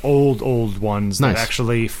Summicron, the old ones that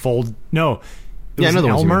actually fold. No, it was an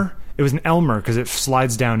Elmer. It was an Elmer because it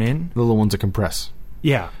slides down in. The little ones that compress.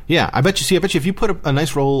 Yeah. I bet you if you put a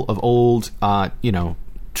nice roll of old,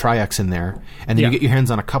 Tri-X in there, and then you get your hands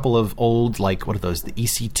on a couple of old, what are those? The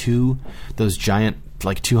EC2, those giant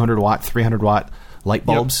 200 watt, 300 watt light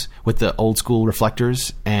bulbs with the old school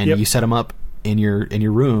reflectors, and you set them up in your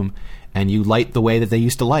room, and you light the way that they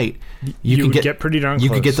used to light. You can get pretty darn close. You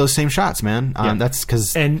could get those same shots, man. That's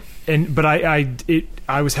because but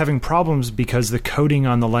I was having problems because the coating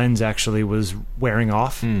on the lens actually was wearing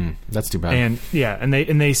off. That's too bad. And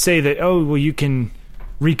they say that you can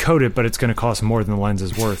recoat it, but it's going to cost more than the lens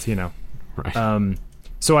is worth, Right.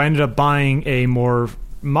 So I ended up buying a more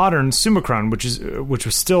modern Summicron, which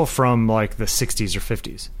was still from the 60s or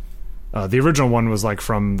 50s. The original one was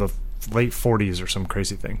from the late 40s or some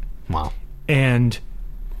crazy thing. Wow. And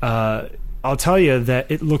I'll tell you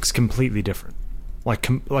that it looks completely different.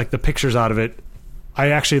 Like the pictures out of it,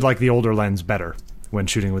 I actually like the older lens better when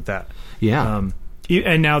shooting with that. Yeah.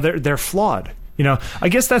 And now they're flawed. I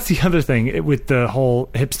guess that's the other thing with the whole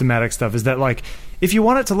Hipstamatic stuff is that if you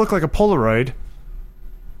want it to look like a Polaroid,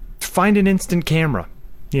 find an instant camera.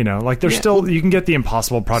 You know, like there's still you can get the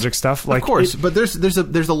impossible project stuff. Like, of course, but there's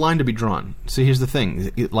a line to be drawn. So here's the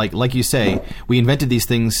thing: like you say, we invented these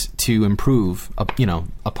things to improve,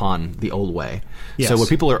 upon the old way. Yes. So what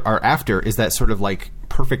people are after is that sort of like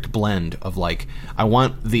perfect blend of like, I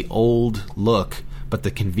want the old look, but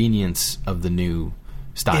the convenience of the new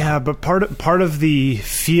style. Yeah, but part of the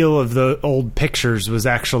feel of the old pictures was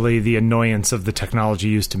actually the annoyance of the technology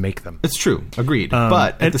used to make them. It's true, agreed.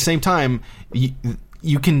 But at the same time,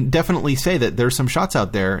 you can definitely say that there's some shots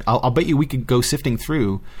out there. I'll bet you we could go sifting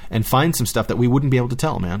through and find some stuff that we wouldn't be able to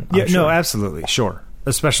tell, man. Yeah, no, absolutely, sure,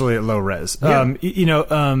 especially at low res. Yeah.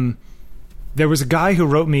 There was a guy who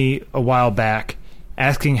wrote me a while back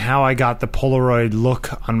asking how I got the Polaroid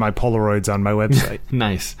look on my Polaroids on my website.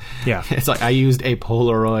 Nice. Yeah. It's like I used a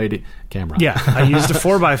Polaroid camera. Yeah, I used a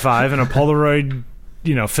 4x5 and a Polaroid,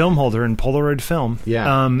 film holder and Polaroid film.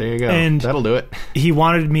 Yeah, there you go. And that'll do it. He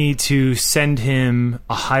wanted me to send him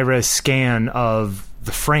a high-res scan of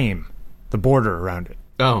the frame, the border around it.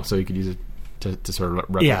 Oh, so you could use it to sort of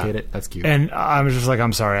replicate it? That's cute. And I was just like,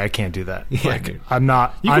 I'm sorry, I can't do that. Yeah, like, dude. I'm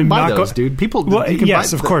not... You can buy those, dude. People... Well, you can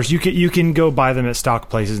yes, buy of course. You can go buy them at stock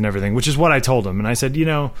places and everything, which is what I told him. And I said,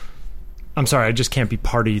 I'm sorry, I just can't be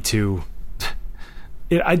party to...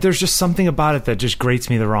 there's just something about it that just grates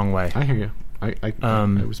me the wrong way. I hear you. I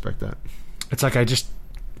respect that. It's like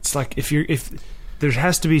it's like if there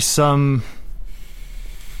has to be some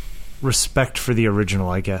respect for the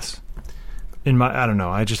original, I guess. I don't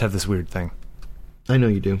know. I just have this weird thing. I know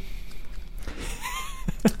you do.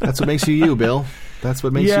 That's what makes you, Bill. That's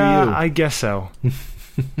what makes you. Yeah, I guess so.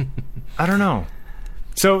 I don't know.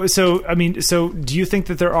 So do you think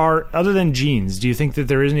that there are, other than genes, do you think that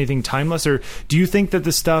there is anything timeless, or do you think that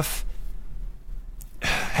the stuff...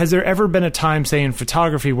 Has there ever been a time, say, in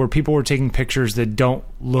photography where people were taking pictures that don't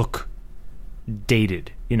look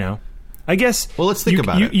dated, I guess... Well, let's think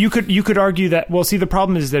about it. You could argue that... Well, see, the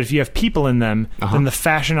problem is that if you have people in them, then the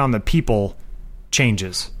fashion on the people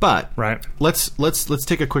changes. But right? Let's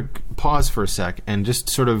take a quick pause for a sec and just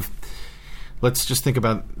sort of... Let's just think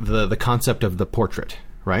about the concept of the portrait,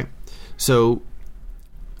 right? So,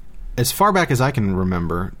 as far back as I can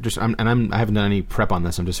remember, I haven't done any prep on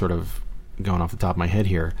this, I'm just sort of... going off the top of my head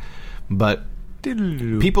here, but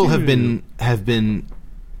people have been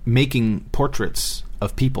making portraits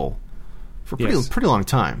of people for pretty long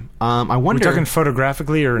time. I wonder. We're talking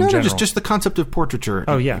photographically or in general? No, just the concept of portraiture.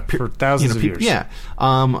 Oh yeah, for thousands of years. Yeah.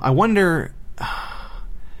 I wonder.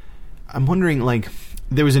 I'm wondering, like,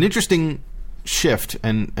 there was an interesting shift,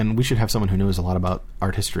 and we should have someone who knows a lot about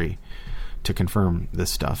art history to confirm this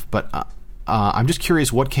stuff. But I'm just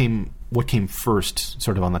curious what came first,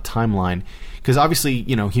 sort of on the timeline, because obviously,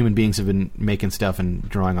 human beings have been making stuff and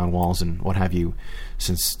drawing on walls and what have you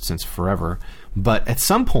since forever. But at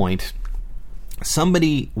some point,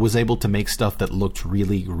 somebody was able to make stuff that looked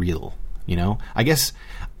really real. I guess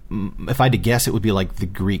if I had to guess, it would be like the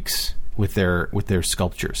Greeks with their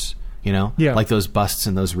sculptures. Like those busts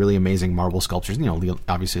and those really amazing marble sculptures.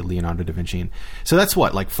 Obviously Leonardo da Vinci. So that's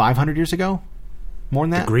what, like 500 years ago, more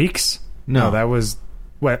than that. The Greeks? No, that was.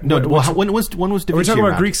 When was Da Vinci? Are we talking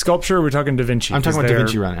about Greek sculpture, or are we talking Da Vinci? I'm talking about Da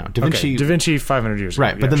Vinci right now. Da Vinci 500 years ago.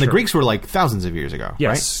 Right, but then the Greeks were like thousands of years ago,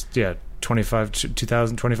 yes, right? Yeah,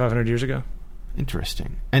 2,500 years ago.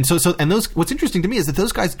 Interesting. And so those, what's interesting to me is that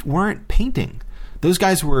those guys weren't painting. Those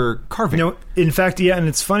guys were carving. In fact, yeah, and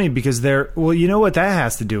it's funny because you know what that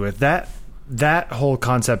has to do with? That whole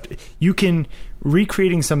concept.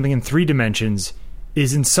 Recreating something in 3 dimensions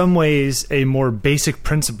is in some ways a more basic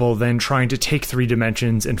principle than trying to take 3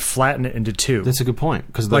 dimensions and flatten it into 2. That's a good point,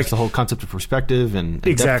 because that's the whole concept of perspective and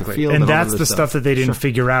exactly, depth of field and all that's the stuff. stuff that they didn't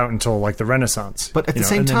figure out until like the Renaissance. But at the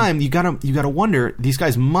same time, you gotta wonder, these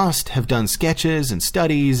guys must have done sketches and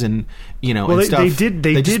studies and well, and stuff. They did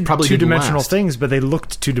 2-dimensional last. things, but they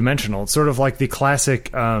looked 2-dimensional. It's sort of like the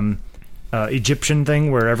classic Egyptian thing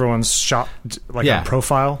where everyone's shot like a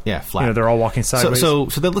profile. Yeah, flat. They're all walking sideways. So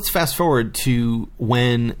then let's fast forward to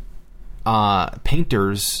when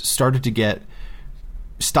painters started to get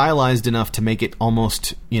stylized enough to make it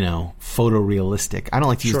almost, photorealistic. I don't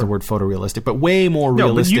like to use the word photorealistic, but way more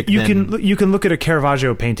realistic. But you can look at a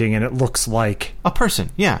Caravaggio painting and it looks like a person.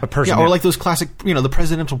 Yeah, a person. Yeah, or like those classic, the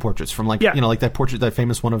presidential portraits from like that portrait, that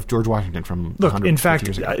famous one of George Washington from. Look, in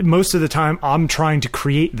fact, most of the time I'm trying to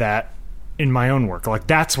create that in my own work. Like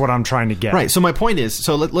that's what I'm trying to get. Right. So my point is,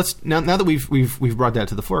 so let's now that we've brought that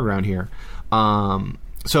to the foreground here.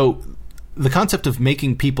 So the concept of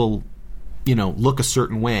making people, look a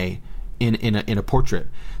certain way in a portrait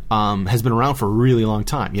has been around for a really long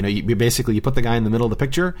time. You know, you basically you put the guy in the middle of the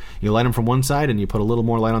picture, you light him from one side, and you put a little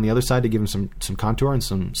more light on the other side to give him some contour and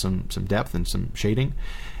some depth and some shading,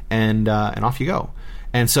 and off you go.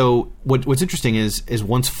 And so what's interesting is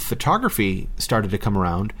once photography started to come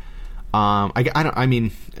around, I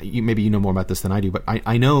mean, maybe you know more about this than I do, but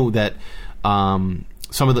I know that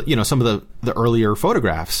some of the earlier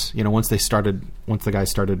photographs, you know, once the guys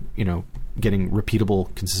started, you know, getting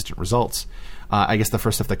repeatable, consistent results. I guess the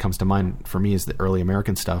first stuff that comes to mind for me is the early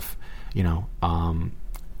American stuff. You know,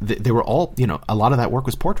 they were all, you know, a lot of that work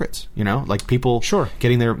was portraits. You know, like people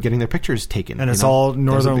getting their pictures taken, and it's all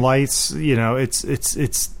Northern Lights. You know, it's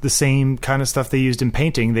the same kind of stuff they used in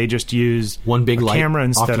painting. They just used one big light camera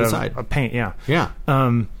instead of side. a paint. Yeah, yeah.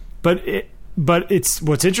 But it's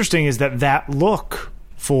what's interesting is that look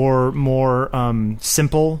for more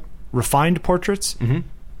simple, refined portraits.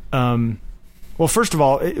 Mm-hmm. Well, first of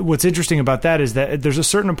all, what's interesting about that is that there's a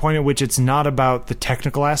certain point at which it's not about the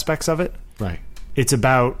technical aspects of it. Right. It's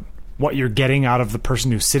about what you're getting out of the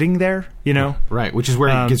person who's sitting there, you know? Right, which is where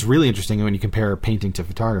it gets really interesting when you compare painting to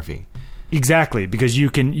photography. Exactly, because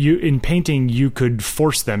in painting, you could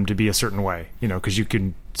force them to be a certain way, you know, because you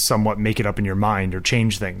can somewhat make it up in your mind or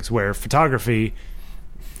change things, where photography...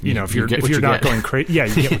 You know, if you're not going crazy, you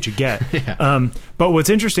get what you get. Yeah. But what's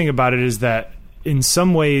interesting about it is that in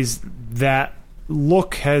some ways that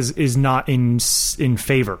look is not in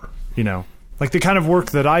favor. You know, like the kind of work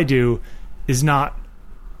that I do is not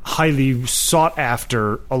highly sought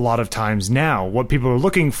after a lot of times now. What people are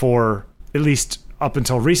looking for, at least up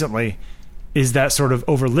until recently, is that sort of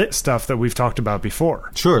overlit stuff that we've talked about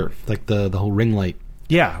before. Sure, like the whole ring light.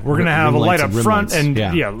 Yeah, we're going to have a light up front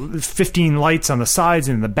and 15 lights on the sides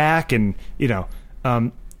and in the back, and you know,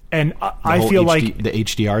 and I feel like the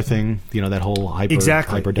HDR thing, you know, that whole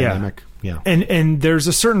hyperdynamic. Yeah. And there's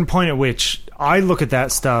a certain point at which I look at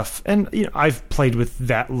that stuff, and you know, I've played with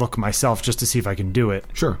that look myself just to see if I can do it.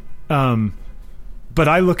 Sure. But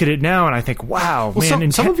I look at it now and I think, wow,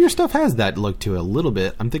 man. Some of your stuff has that look to it a little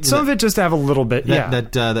bit. I'm thinking some of it just have a little bit.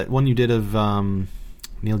 That one you did of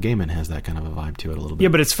Neil Gaiman has that kind of a vibe to it a little bit. Yeah,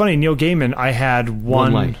 but it's funny. Neil Gaiman, I had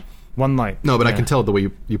one light. No, but I can tell the way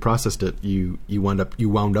you processed it. You wound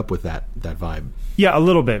up with that vibe. Yeah, a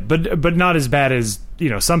little bit, but not as bad as, you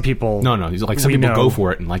know, some people. No, like some people go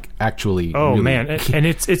for it and like actually. Oh really man, and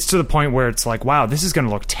it's to the point where it's like, wow, this is going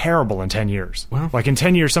to look terrible in 10 years. Well, like in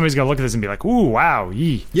 10 years, somebody's going to look at this and be like, ooh, wow,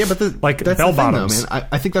 yee. Yeah, but that's bell the bottoms. thing, though, man.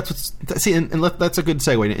 I think that's what's and that's a good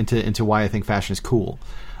segue into why I think fashion is cool,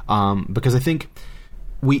 because I think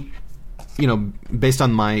we. You know, based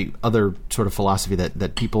on my other sort of philosophy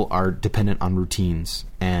that people are dependent on routines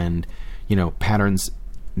and, you know, patterns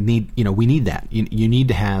we need that. You need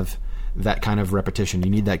to have that kind of repetition. You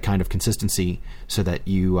need that kind of consistency so that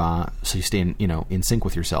you stay in sync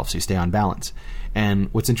with yourself, so you stay on balance. And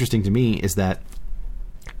what's interesting to me is that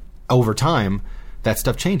over time, that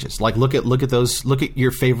stuff changes. Like look at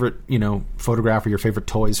your favorite, you know, photograph or your favorite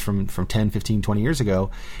toys from 10, 15, 20 years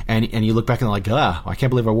ago, and you look back and like, I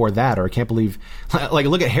can't believe I wore that, or I can't believe, like,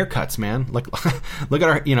 look at haircuts, man. Like, look at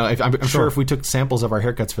our, you know, I'm sure if we took samples of our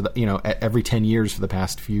haircuts for every 10 years for the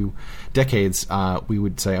past few decades, we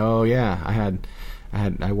would say, oh yeah,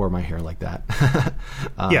 I wore my hair like that.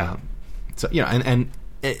 Yeah. So, you know, and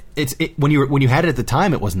when you had it at the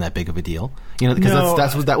time, it wasn't that big of a deal, you know,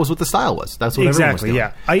 because that was what the style was. That's what everyone was doing.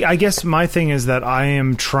 Yeah. I guess my thing is that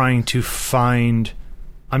I'm trying to find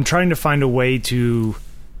a way to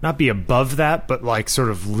not be above that, but like sort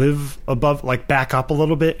of live above, like back up a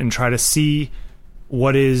little bit and try to see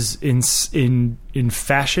what is in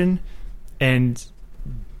fashion and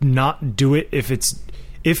not do it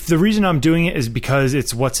if the reason I'm doing it is because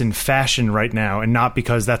it's what's in fashion right now and not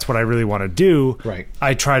because that's what I really want to do. Right.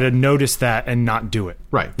 I try to notice that and not do it.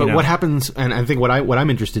 Right. But what happens, and I think what I'm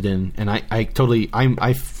interested in, and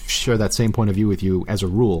I share that same point of view with you as a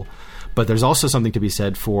rule, but there's also something to be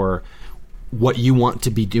said for what you want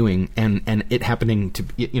to be doing and it happening to,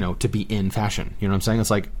 you know, to be in fashion. You know what I'm saying?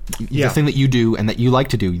 It's like the thing that you do and that you like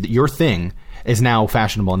to do, your thing is now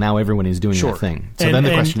fashionable. Now everyone is doing that thing. So then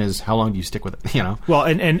the question is, how long do you stick with it? You know. Well,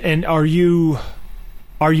 and are you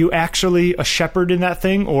actually a shepherd in that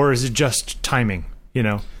thing, or is it just timing? You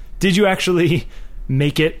know, did you actually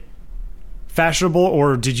make it fashionable,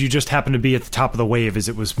 or did you just happen to be at the top of the wave as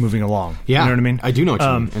it was moving along? Yeah, you know what I mean. I do know what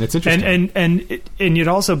you mean, and it's interesting. And it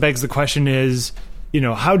also begs the question: is, you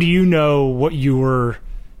know, how do you know what you were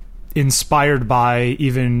inspired by,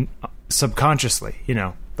 even subconsciously? You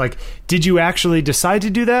know. Like, did you actually decide to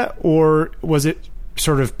do that, or was it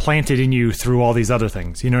sort of planted in you through all these other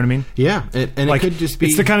things. You know what I mean? Yeah, and Like, it could just be...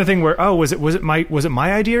 It's the kind of thing where, oh, was it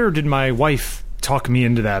my idea, or did my wife talk me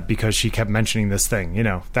into that because she kept mentioning this thing? You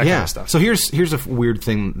know, that kind of stuff. So here's a weird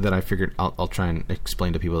thing that I figured I'll try and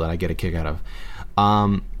explain to people that I get a kick out of.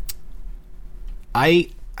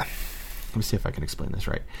 Let me see if I can explain this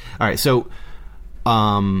right. All right, so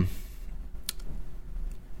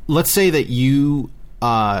let's say that you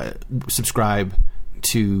subscribe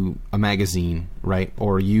to a magazine, right?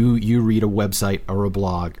 Or you read a website or a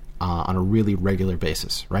blog on a really regular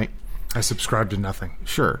basis, right? I subscribe to nothing.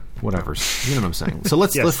 Sure, whatever. You know what I'm saying. So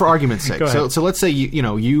let's Yes. for argument's sake. Go ahead. So let's say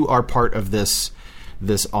you are part of this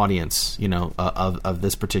audience, of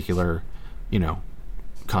this particular,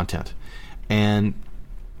 content, and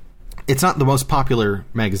it's not the most popular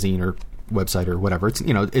magazine or website or whatever.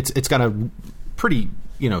 It's got a pretty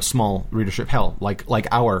small readership. Hell, like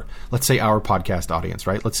let's say our podcast audience,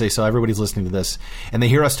 right? Let's say so everybody's listening to this and they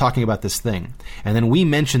hear us talking about this thing, and then we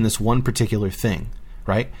mention this one particular thing,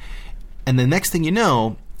 right? And the next thing you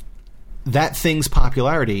know, that thing's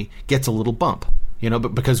popularity gets a little bump,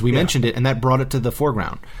 but because we mentioned it and that brought it to the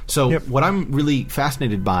foreground. So what I'm really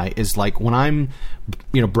fascinated by is like when I'm,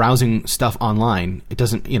 browsing stuff online, it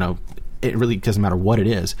doesn't, it really doesn't matter what it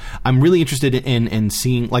is. I'm really interested in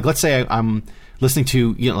seeing, like, let's say I'm listening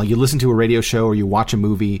to, like you listen to a radio show or you watch a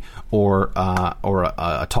movie or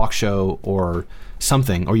a talk show or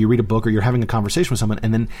something, or you read a book or you're having a conversation with someone,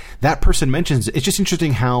 and then that person mentions, it's just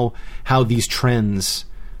interesting how these trends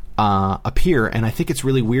appear, and I think it's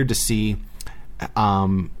really weird to see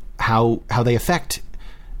how they affect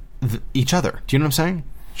each other. Do you know what I'm saying?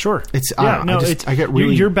 Sure. It's I get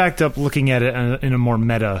really... You're backed up looking at it in a more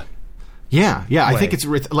meta. Yeah. I think it's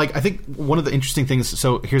like, I think one of the interesting things.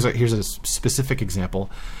 So here's a specific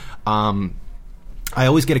example. I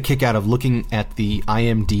always get a kick out of looking at the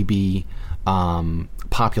IMDb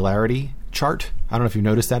popularity chart. I don't know if you've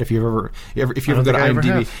noticed that. If you ever go to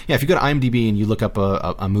IMDb, if you go to IMDb and you look up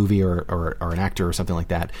a movie or an actor or something like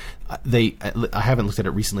that, I haven't looked at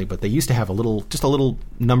it recently, but they used to have a little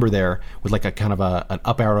number there with like a kind of an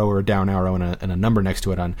up arrow or a down arrow and a number next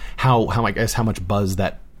to it on how much buzz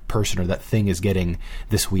that person or that thing is getting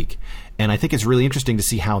this week. And I think it's really interesting to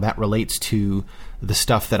see how that relates to the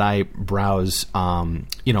stuff that I browse, on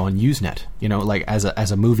Usenet. Like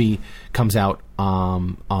as a movie comes out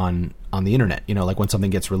on the internet. Like when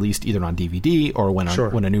something gets released either on DVD or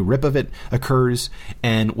when a new rip of it occurs.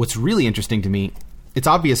 And what's really interesting to me, it's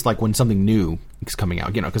obvious like when something new is coming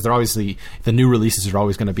out, because they're obviously, the new releases are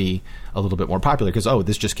always going to be a little bit more popular because,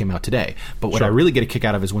 this just came out today. But what I really get a kick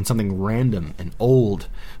out of is when something random and old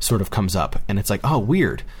sort of comes up and it's like, oh,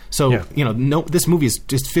 weird. So, this movie is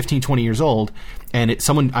just 15, 20 years old, and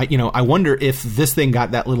I wonder if this thing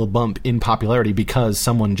got that little bump in popularity because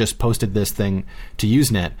someone just posted this thing to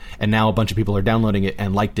Usenet, and now a bunch of people are downloading it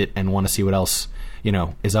and liked it and want to see what else,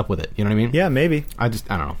 is up with it. You know what I mean? Yeah, maybe. I don't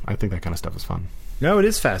know. I think that kind of stuff is fun. No, it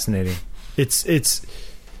is fascinating. It's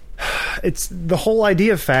the whole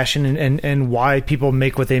idea of fashion and why people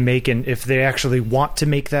make what they make, and if they actually want to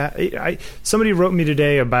make that. Somebody wrote me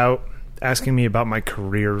today about asking me about my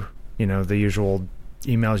career, the usual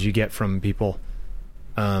emails you get from people,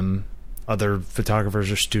 other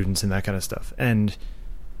photographers or students and that kind of stuff. And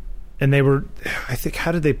they were, I think,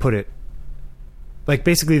 how did they put it? Like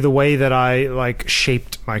basically the way that I like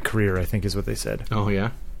shaped my career, I think is what they said. Oh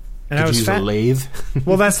yeah. And Did I was you use a lathe?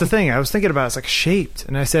 Well, that's the thing. I was thinking about it. It's like shaped,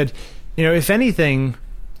 and I said, if anything,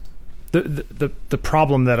 the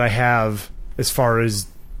problem that I have as far as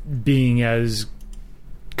being as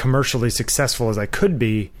commercially successful as I could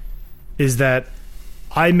be is that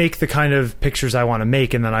I make the kind of pictures I want to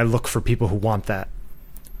make, and then I look for people who want that.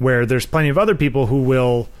 Where there's plenty of other people who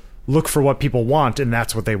will look for what people want, and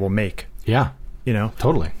that's what they will make. Yeah,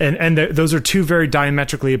 totally. And those are two very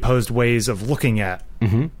diametrically opposed ways of looking at.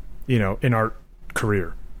 Mm-hmm. In our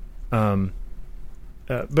career, but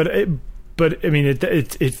I mean,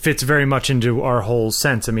 it fits very much into our whole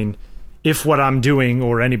sense. I mean, if what I'm doing,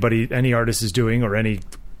 or any artist is doing, or any,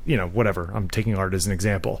 whatever, I'm taking art as an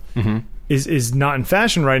example, mm-hmm. is not in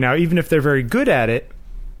fashion right now, even if they're very good at it,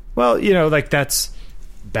 well, like that's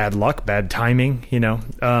bad luck, bad timing.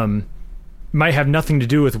 Might have nothing to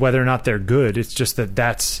do with whether or not they're good. It's just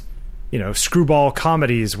that's, screwball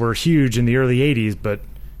comedies were huge in the early '80s, but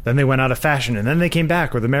then they went out of fashion, and then they came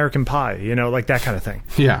back with American Pie, like that kind of thing.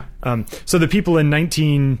 Yeah. So the people in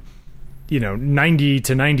 90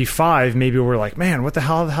 to 95 maybe were like, man, what the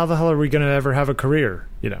hell? How the hell are we going to ever have a career?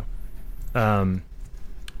 It's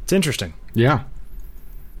interesting. Yeah.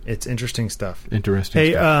 It's interesting stuff. Interesting.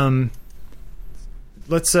 Hey, stuff.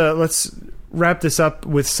 let's wrap this up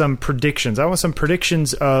with some predictions. I want some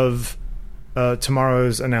predictions of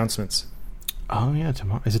tomorrow's announcements. Oh yeah,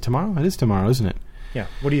 tomorrow. Is it tomorrow? It is tomorrow, isn't it? Yeah.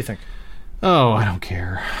 What do you think? Oh, I don't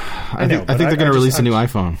care. I think they're going to release a new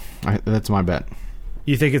iPhone. That's my bet.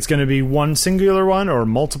 You think it's going to be one singular one or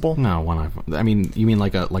multiple? No, one iPhone. I mean, you mean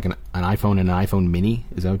like an iPhone and an iPhone Mini?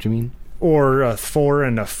 Is that what you mean? Or a 4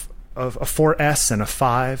 and a 4S and a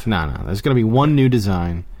 5? No. There's going to be one new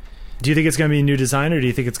design. Do you think it's going to be a new design, or do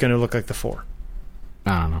you think it's going to look like the 4?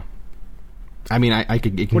 I don't know. I mean, I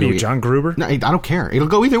could. What are you, John Gruber? No, I don't care. It'll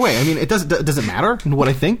go either way. I mean, does it matter what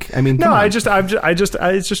I think? I mean, no.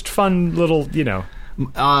 It's just fun little, you know.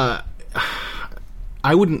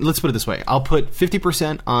 I wouldn't. Let's put it this way. I'll put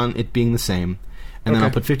 50% on it being the same, and then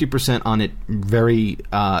I'll put 50% on it very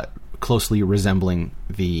closely resembling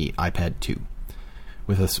the iPad 2.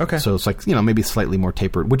 So it's like, you know, maybe slightly more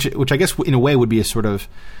tapered, which I guess in a way would be a sort of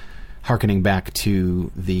harkening back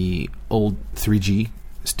to the old 3G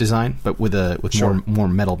design, but with more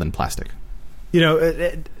metal than plastic. You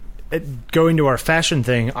know, going to our fashion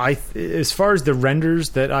thing, as far as the renders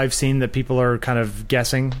that I've seen that people are kind of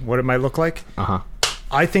guessing what it might look like,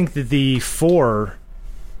 I think that the 4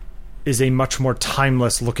 is a much more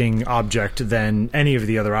timeless looking object than any of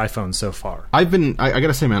the other iPhones so far. I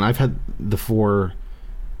gotta say, man, I've had the 4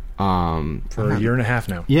 for a year and a half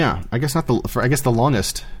now. Yeah, I guess the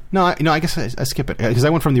longest. No, I guess I skip it because I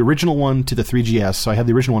went from the original one to the 3GS. So I had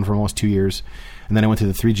the original one for almost 2 years, and then I went to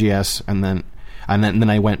the 3GS, and then I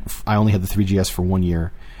only had the 3GS for 1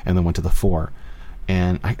 year, and then went to the 4.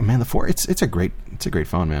 And the 4, it's a great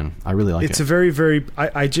phone, man. I really like it. It's a very, very.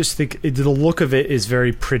 I just think the look of it is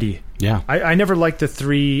very pretty. Yeah. I never liked the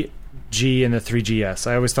 3G and the 3GS.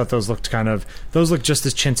 I always thought those looked just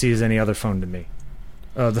as chintzy as any other phone to me.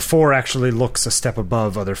 The 4 actually looks a step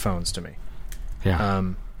above other phones to me.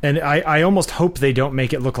 Yeah. And I almost hope they don't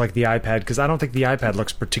make it look like the iPad, because I don't think the iPad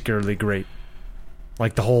looks particularly great.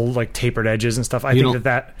 Like the whole tapered edges and stuff. You don't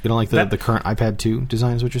like the current iPad 2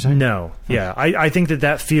 design, is what you're saying? No. Yeah. I think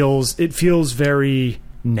that feels very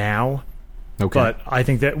now. Okay. But I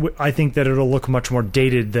think that it'll look much more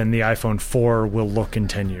dated than the iPhone 4 will look in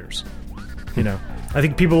 10 years. You know, I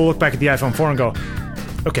think people will look back at the iPhone 4 and go,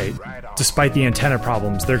 okay, despite the antenna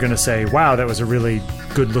problems, they're going to say, wow, that was a really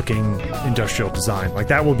good-looking industrial design. Like,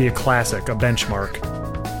 that will be a classic, a benchmark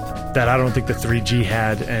that I don't think the 3G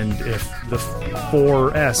had. And if the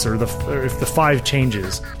 4S or if the 5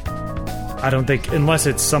 changes, I don't think, unless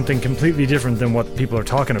it's something completely different than what people are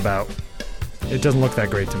talking about, it doesn't look that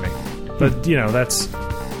great to me. But, you know,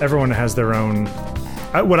 everyone has their own.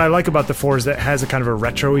 What I like about the 4 is that it has a kind of a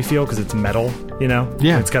retro-y feel because it's metal, you know?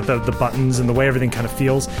 Yeah. It's got the buttons and the way everything kind of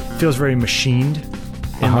feels. It feels very machined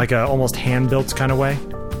in like a almost hand-built kind of way.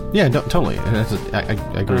 Yeah, totally. I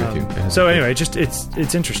agree with you. So anyway,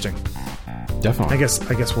 it's interesting. Definitely. I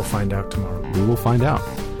guess we'll find out tomorrow. We will find out.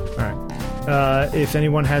 All right. If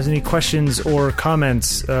anyone has any questions or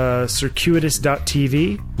comments,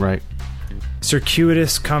 circuitous.tv. Right. Is it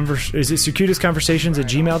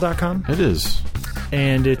circuitousconversations@gmail.com? It is.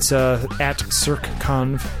 And it's at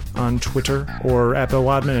CircConv on Twitter, or at Bill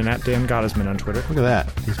Wadman and at Dan Gottesman on Twitter. Look at that.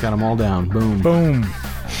 He's got them all down. Boom. Boom.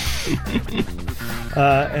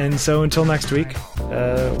 And so until next week,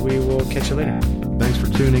 we will catch you later. Thanks for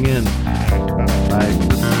tuning in. Bye.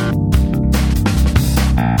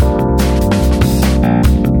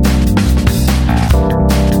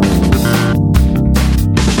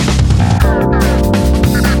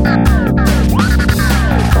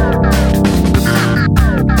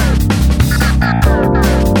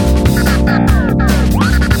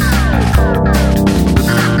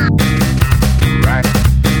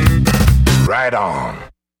 Right on.